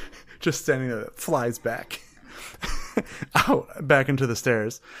just standing there that flies back out back into the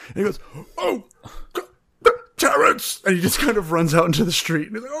stairs. And he goes, "Oh, Terrence!" And he just kind of runs out into the street.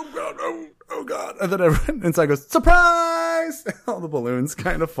 And he's like, "Oh God, oh God!" And then everyone inside goes, "Surprise!" And all the balloons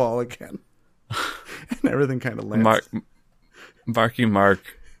kind of fall again, and everything kind of lands. Marky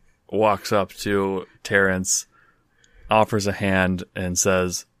Mark walks up to Terrence, offers a hand, and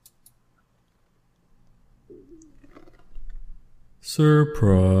says,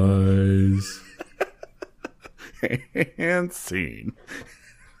 "Surprise." And scene.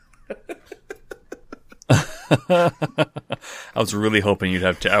 I was really hoping you'd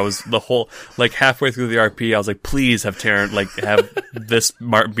have. I was the whole halfway through the RP. I was like, please have Terrence have this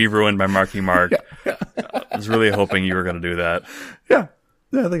be ruined by Marky Mark. Yeah. I was really hoping you were going to do that. Yeah,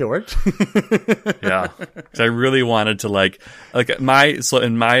 I think it worked. Yeah, because I really wanted to what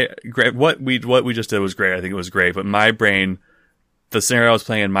we just did was great. I think it was great, but my brain. The scenario I was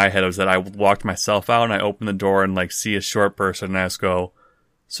playing in my head was that I walked myself out and I open the door and see a short person and I just go,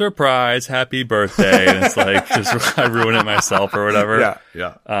 "Surprise, happy birthday." And it's just I ruin it myself or whatever.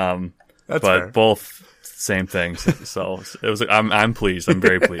 Yeah. That's but fair. Both same things. So it was I'm pleased. I'm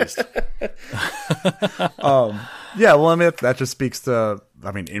very pleased. Yeah, well, I mean, that just speaks to,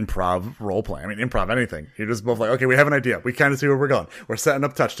 improv role play. Improv anything. You're just both like, okay, we have an idea. We kind of see where we're going. We're setting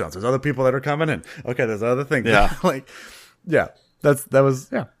up touchdowns. There's other people that are coming in. Okay, there's other things. Yeah. Yeah. That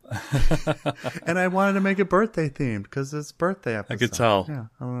was and I wanted to make it birthday themed because it's birthday episode. I could tell. Yeah,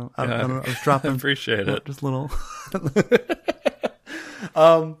 I don't know. I was dropping. I appreciate it. Just little.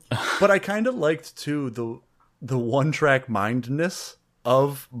 But I kind of liked too the one track mindness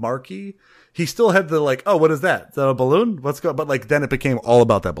of Marky, he still had the like, oh, what is that? Is that a balloon? Let's go. But like then it became all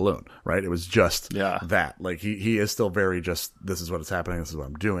about that balloon, right? It was just that. Like he is still very just, this is what is happening. This is what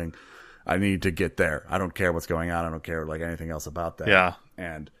I'm doing. I need to get there. I don't care what's going on. I don't care like anything else about that. Yeah.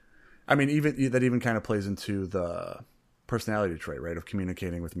 And I mean, even kind of plays into the personality trait, right? Of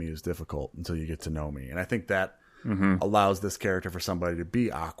communicating with me is difficult until you get to know me. And I think that allows this character for somebody to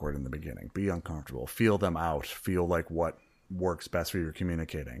be awkward in the beginning, be uncomfortable, feel them out, feel like what works best for you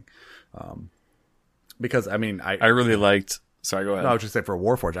communicating. Because I mean, I really liked, sorry, go ahead. No, I was just saying for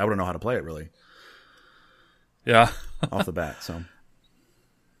Warforged, I wouldn't know how to play it really. Yeah. Off the bat. So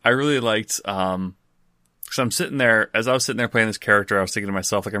I really liked, because I'm sitting there, as I was sitting there playing this character, I was thinking to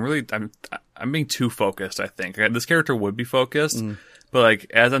myself, like, I'm being too focused, I think. This character would be focused, but like,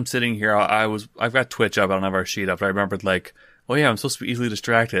 as I'm sitting here, I've got Twitch up, I don't have our sheet up, but I remembered like, oh yeah, I'm supposed to be easily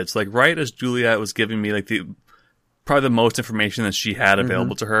distracted. So like, right as Juliet was giving me like probably the most information that she had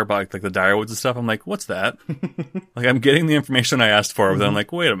available to her about like the Direwoods and stuff, I'm like, what's that? Like, I'm getting the information I asked for, but then I'm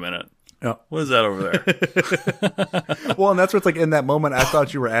like, wait a minute. Yeah. What is that over there? Well, and that's what's like in that moment, I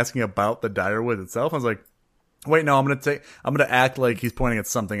thought you were asking about the Direwoods itself. I was like, wait, no, I'm going to act like he's pointing at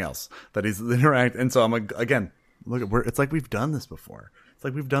something else that he's interacting. And so I'm like, again, look, it's like we've done this before. It's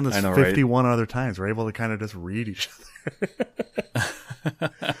like we've done this 51 other times. We're able to kind of just read each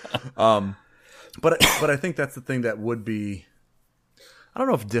other. But I think that's the thing that would be, I don't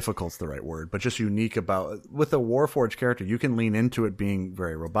know if difficult's the right word, but just unique about, with a Warforged character, you can lean into it being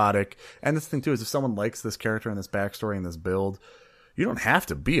very robotic. And this thing too is if someone likes this character and this backstory and this build, you don't have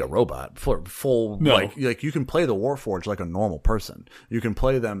to be a robot for full, no. like you can play the Warforged like a normal person. You can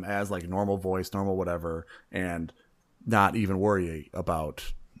play them as like normal voice, normal whatever, and not even worry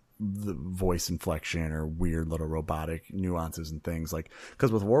about the voice inflection or weird little robotic nuances and things, like,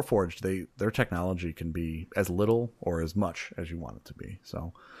 because with Warforged, their technology can be as little or as much as you want it to be.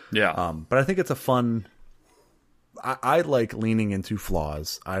 So yeah, but I think it's a fun. I like leaning into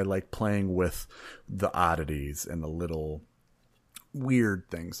flaws. I like playing with the oddities and the little weird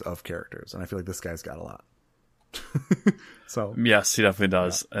things of characters, and I feel like this guy's got a lot. So yes, he definitely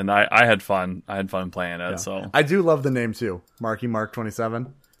does, and I had fun. I had fun playing it. Yeah. So I do love the name too, Marky Mark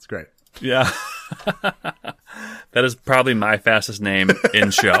 27. It's great. Yeah. That is probably my fastest name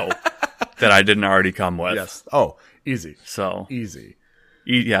in show that I didn't already come with. Yes. Oh, easy. So easy.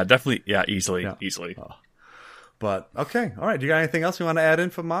 Yeah, definitely. Yeah, easily. Oh. But okay. All right. Do you got anything else you want to add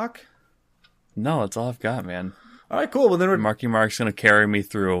in for Mock? No, that's all I've got, man. All right, cool. Well, then Marky Mark's going to carry me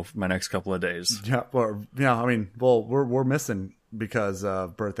through my next couple of days. Yeah. Well, yeah. I mean, we're missing because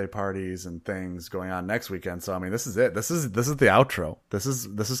of birthday parties and things going on next weekend. So I mean, this is it. This is the outro. This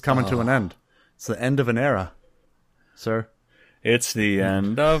is coming to an end. It's the end of an era, sir. It's the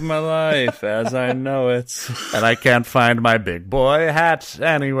end of my life as I know it. And I can't find my big boy hat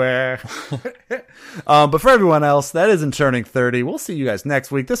anywhere. But for everyone else that isn't turning 30, we'll see you guys next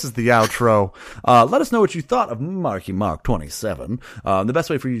week. This is the outro. Let us know what you thought of Marky Mark 27. The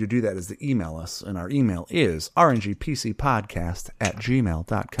best way for you to do that is to email us, and our email is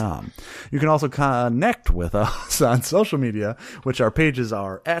rngpcpodcast@gmail.com. You can also connect with us on social media, which our pages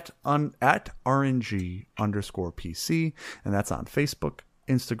are at RNG_PC, and that's on Facebook,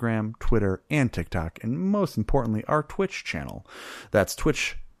 Instagram, Twitter, and TikTok, and most importantly, our Twitch channel. That's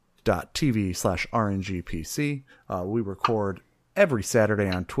twitch.tv/RNGPC. We record every Saturday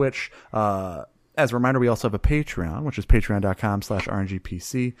on Twitch. As a reminder, we also have a Patreon, which is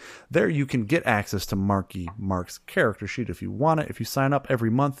patreon.com/RNGPC. There you can get access to Marky Mark's character sheet if you want it. If you sign up every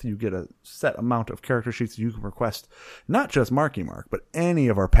month, you get a set amount of character sheets you can request, not just Marky Mark, but any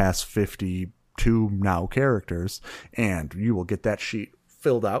of our past 52 now characters, and you will get that sheet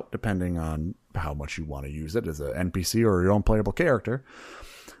filled out depending on how much you want to use it as an NPC or your own playable character.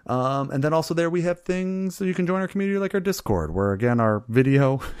 And then also there we have things that you can join our community, like our Discord, where again our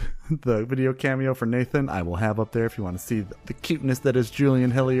video, the video cameo for Nathan, I will have up there if you want to see the cuteness that is Julian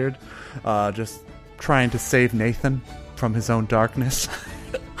Hilliard, just trying to save Nathan from his own darkness.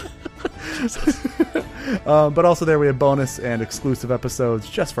 But also there we have bonus and exclusive episodes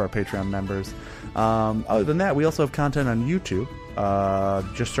just for our Patreon members. Other than that, we also have content on YouTube.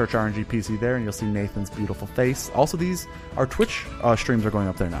 Just search RNGPC there and you'll see Nathan's beautiful face. Also, our Twitch streams are going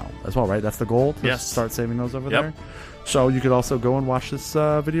up there now as well, right? That's the goal, to start saving those over there. So you could also go and watch this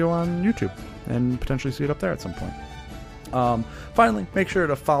video on YouTube and potentially see it up there at some point. Finally, make sure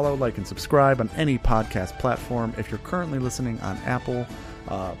to follow, like, and subscribe on any podcast platform. If you're currently listening on Apple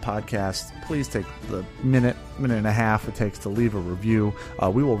Podcasts, please take the minute and a half it takes to leave a review.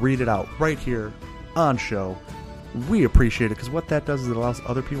 We will read it out right here on show. We appreciate it, because what that does is it allows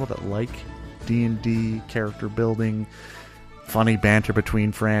other people that like D&D, character building, funny banter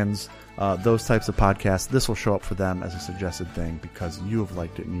between friends, those types of podcasts, this will show up for them as a suggested thing because you have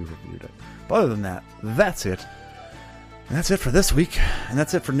liked it and you've reviewed it. But other than that, that's it. And that's it for this week. And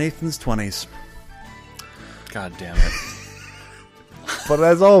that's it for Nathan's 20s. God damn it. But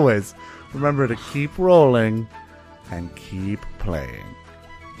as always, remember to keep rolling and keep playing.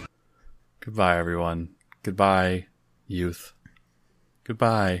 Goodbye, everyone. Goodbye, youth.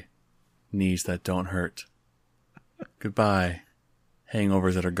 Goodbye, knees that don't hurt. Goodbye,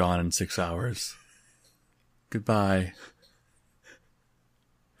 hangovers that are gone in 6 hours. Goodbye,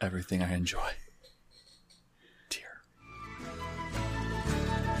 everything I enjoy.